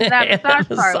and that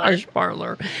massage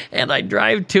parlor. And I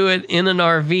drive to it in an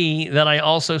RV that I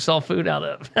also sell food out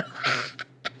of.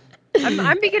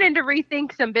 I'm beginning to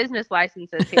rethink some business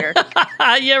licenses here.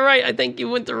 Yeah, right. I think you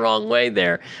went the wrong way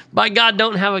there. By God,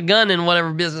 don't have a gun in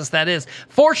whatever business that is.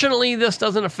 Fortunately, this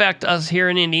doesn't affect us here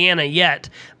in Indiana yet,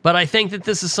 but I think that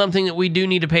this is something that we do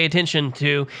need to pay attention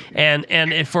to. And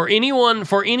if for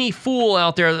any fool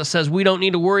out there that says we don't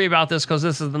need to worry about this because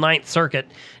this is the Ninth Circuit,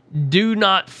 do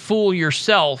not fool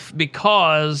yourself,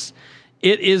 because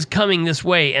it is coming this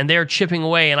way, and they're chipping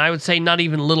away, and I would say not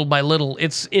even little by little.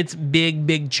 It's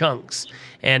big chunks,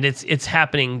 and it's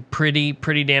happening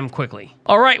pretty damn quickly.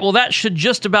 All right, well, that should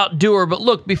just about do her. But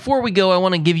look, before we go, I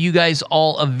want to give you guys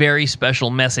all a very special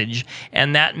message,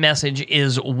 and that message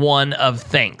is one of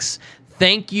thanks.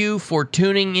 Thank you for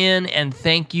tuning in, and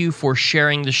thank you for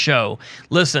sharing the show.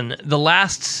 Listen, the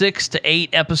last 6 to 8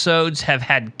 episodes have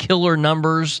had killer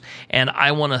numbers, and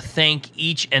I want to thank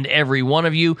each and every one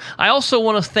of you. I also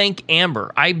want to thank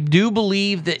Amber. I do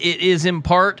believe that it is in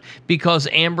part because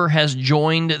Amber has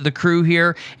joined the crew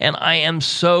here, and I am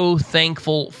so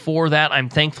thankful for that. I'm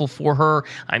thankful for her.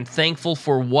 I'm thankful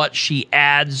for what she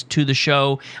adds to the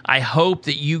show. I hope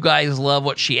that you guys love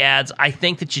what she adds. I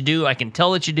think that you do. I can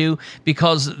tell that you do,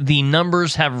 because the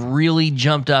numbers have really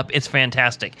jumped up. It's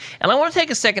fantastic. And I want to take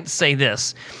a second to say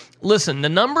this. Listen, the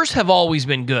numbers have always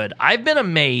been good. I've been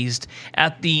amazed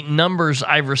at the numbers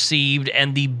I've received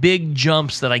and the big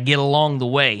jumps that I get along the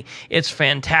way. It's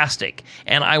fantastic.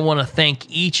 And I want to thank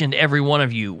each and every one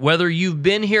of you. Whether you've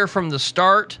been here from the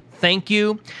start, thank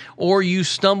you, or you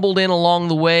stumbled in along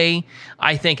the way,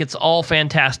 I think it's all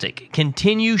fantastic.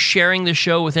 Continue sharing the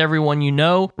show with everyone you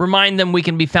know. Remind them we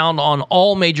can be found on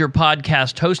all major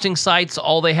podcast hosting sites.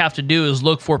 All they have to do is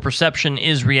look for Perception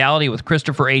is Reality with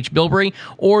Christopher H. Bilbrey,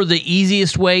 or the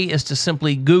easiest way is to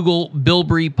simply Google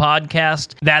Bilbrey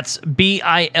Podcast. That's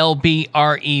Bilbrey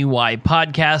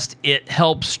Podcast. It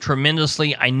helps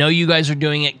tremendously. I know you guys are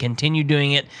doing it. Continue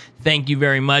doing it. Thank you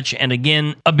very much. And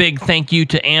again, a big thank you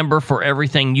to Amber for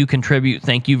everything you contribute.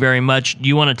 Thank you very much. Do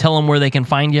you want to tell them where they can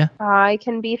find you? I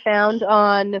can be found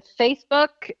on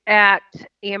Facebook at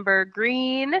Amber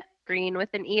Green, green with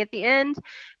an E at the end,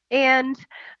 and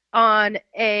on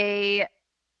a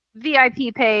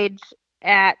VIP page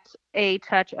at A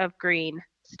Touch of Green,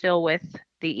 still with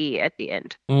the E at the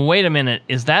end. Wait a minute.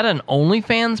 Is that an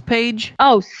OnlyFans page?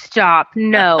 Oh, stop.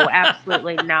 No,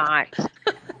 absolutely not.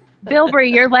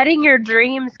 Bilbrey, you're letting your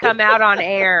dreams come out on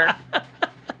air.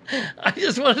 I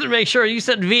just wanted to make sure. You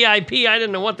said VIP. I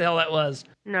didn't know what the hell that was.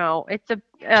 No, it's a...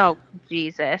 Oh,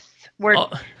 Jesus.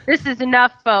 This is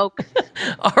enough, folks.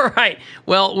 All right.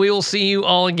 Well, we will see you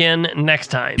all again next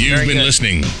time. You've been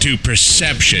listening to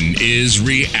Perception is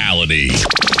Reality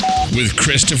with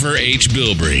Christopher H.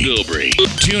 Bilbrey.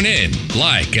 Tune in,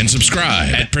 like, and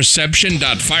subscribe at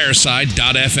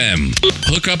perception.fireside.fm.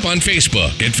 Hook up on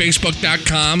Facebook at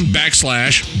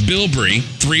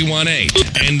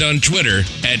facebook.com/Bilbrey318 and on Twitter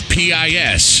at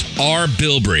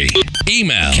PISRBilbrey.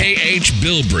 Email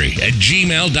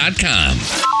khbilbrey@gmail.com.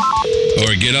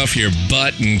 Or get off your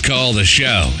butt and call the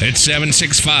show at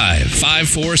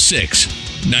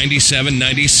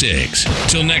 765-546-9796.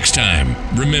 Till next time,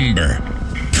 remember,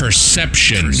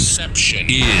 perception is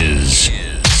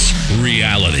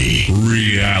reality.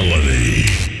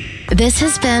 This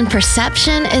has been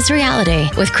Perception is Reality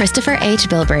with Christopher H.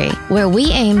 Bilbrey, where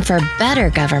we aim for better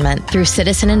government through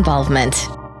citizen involvement.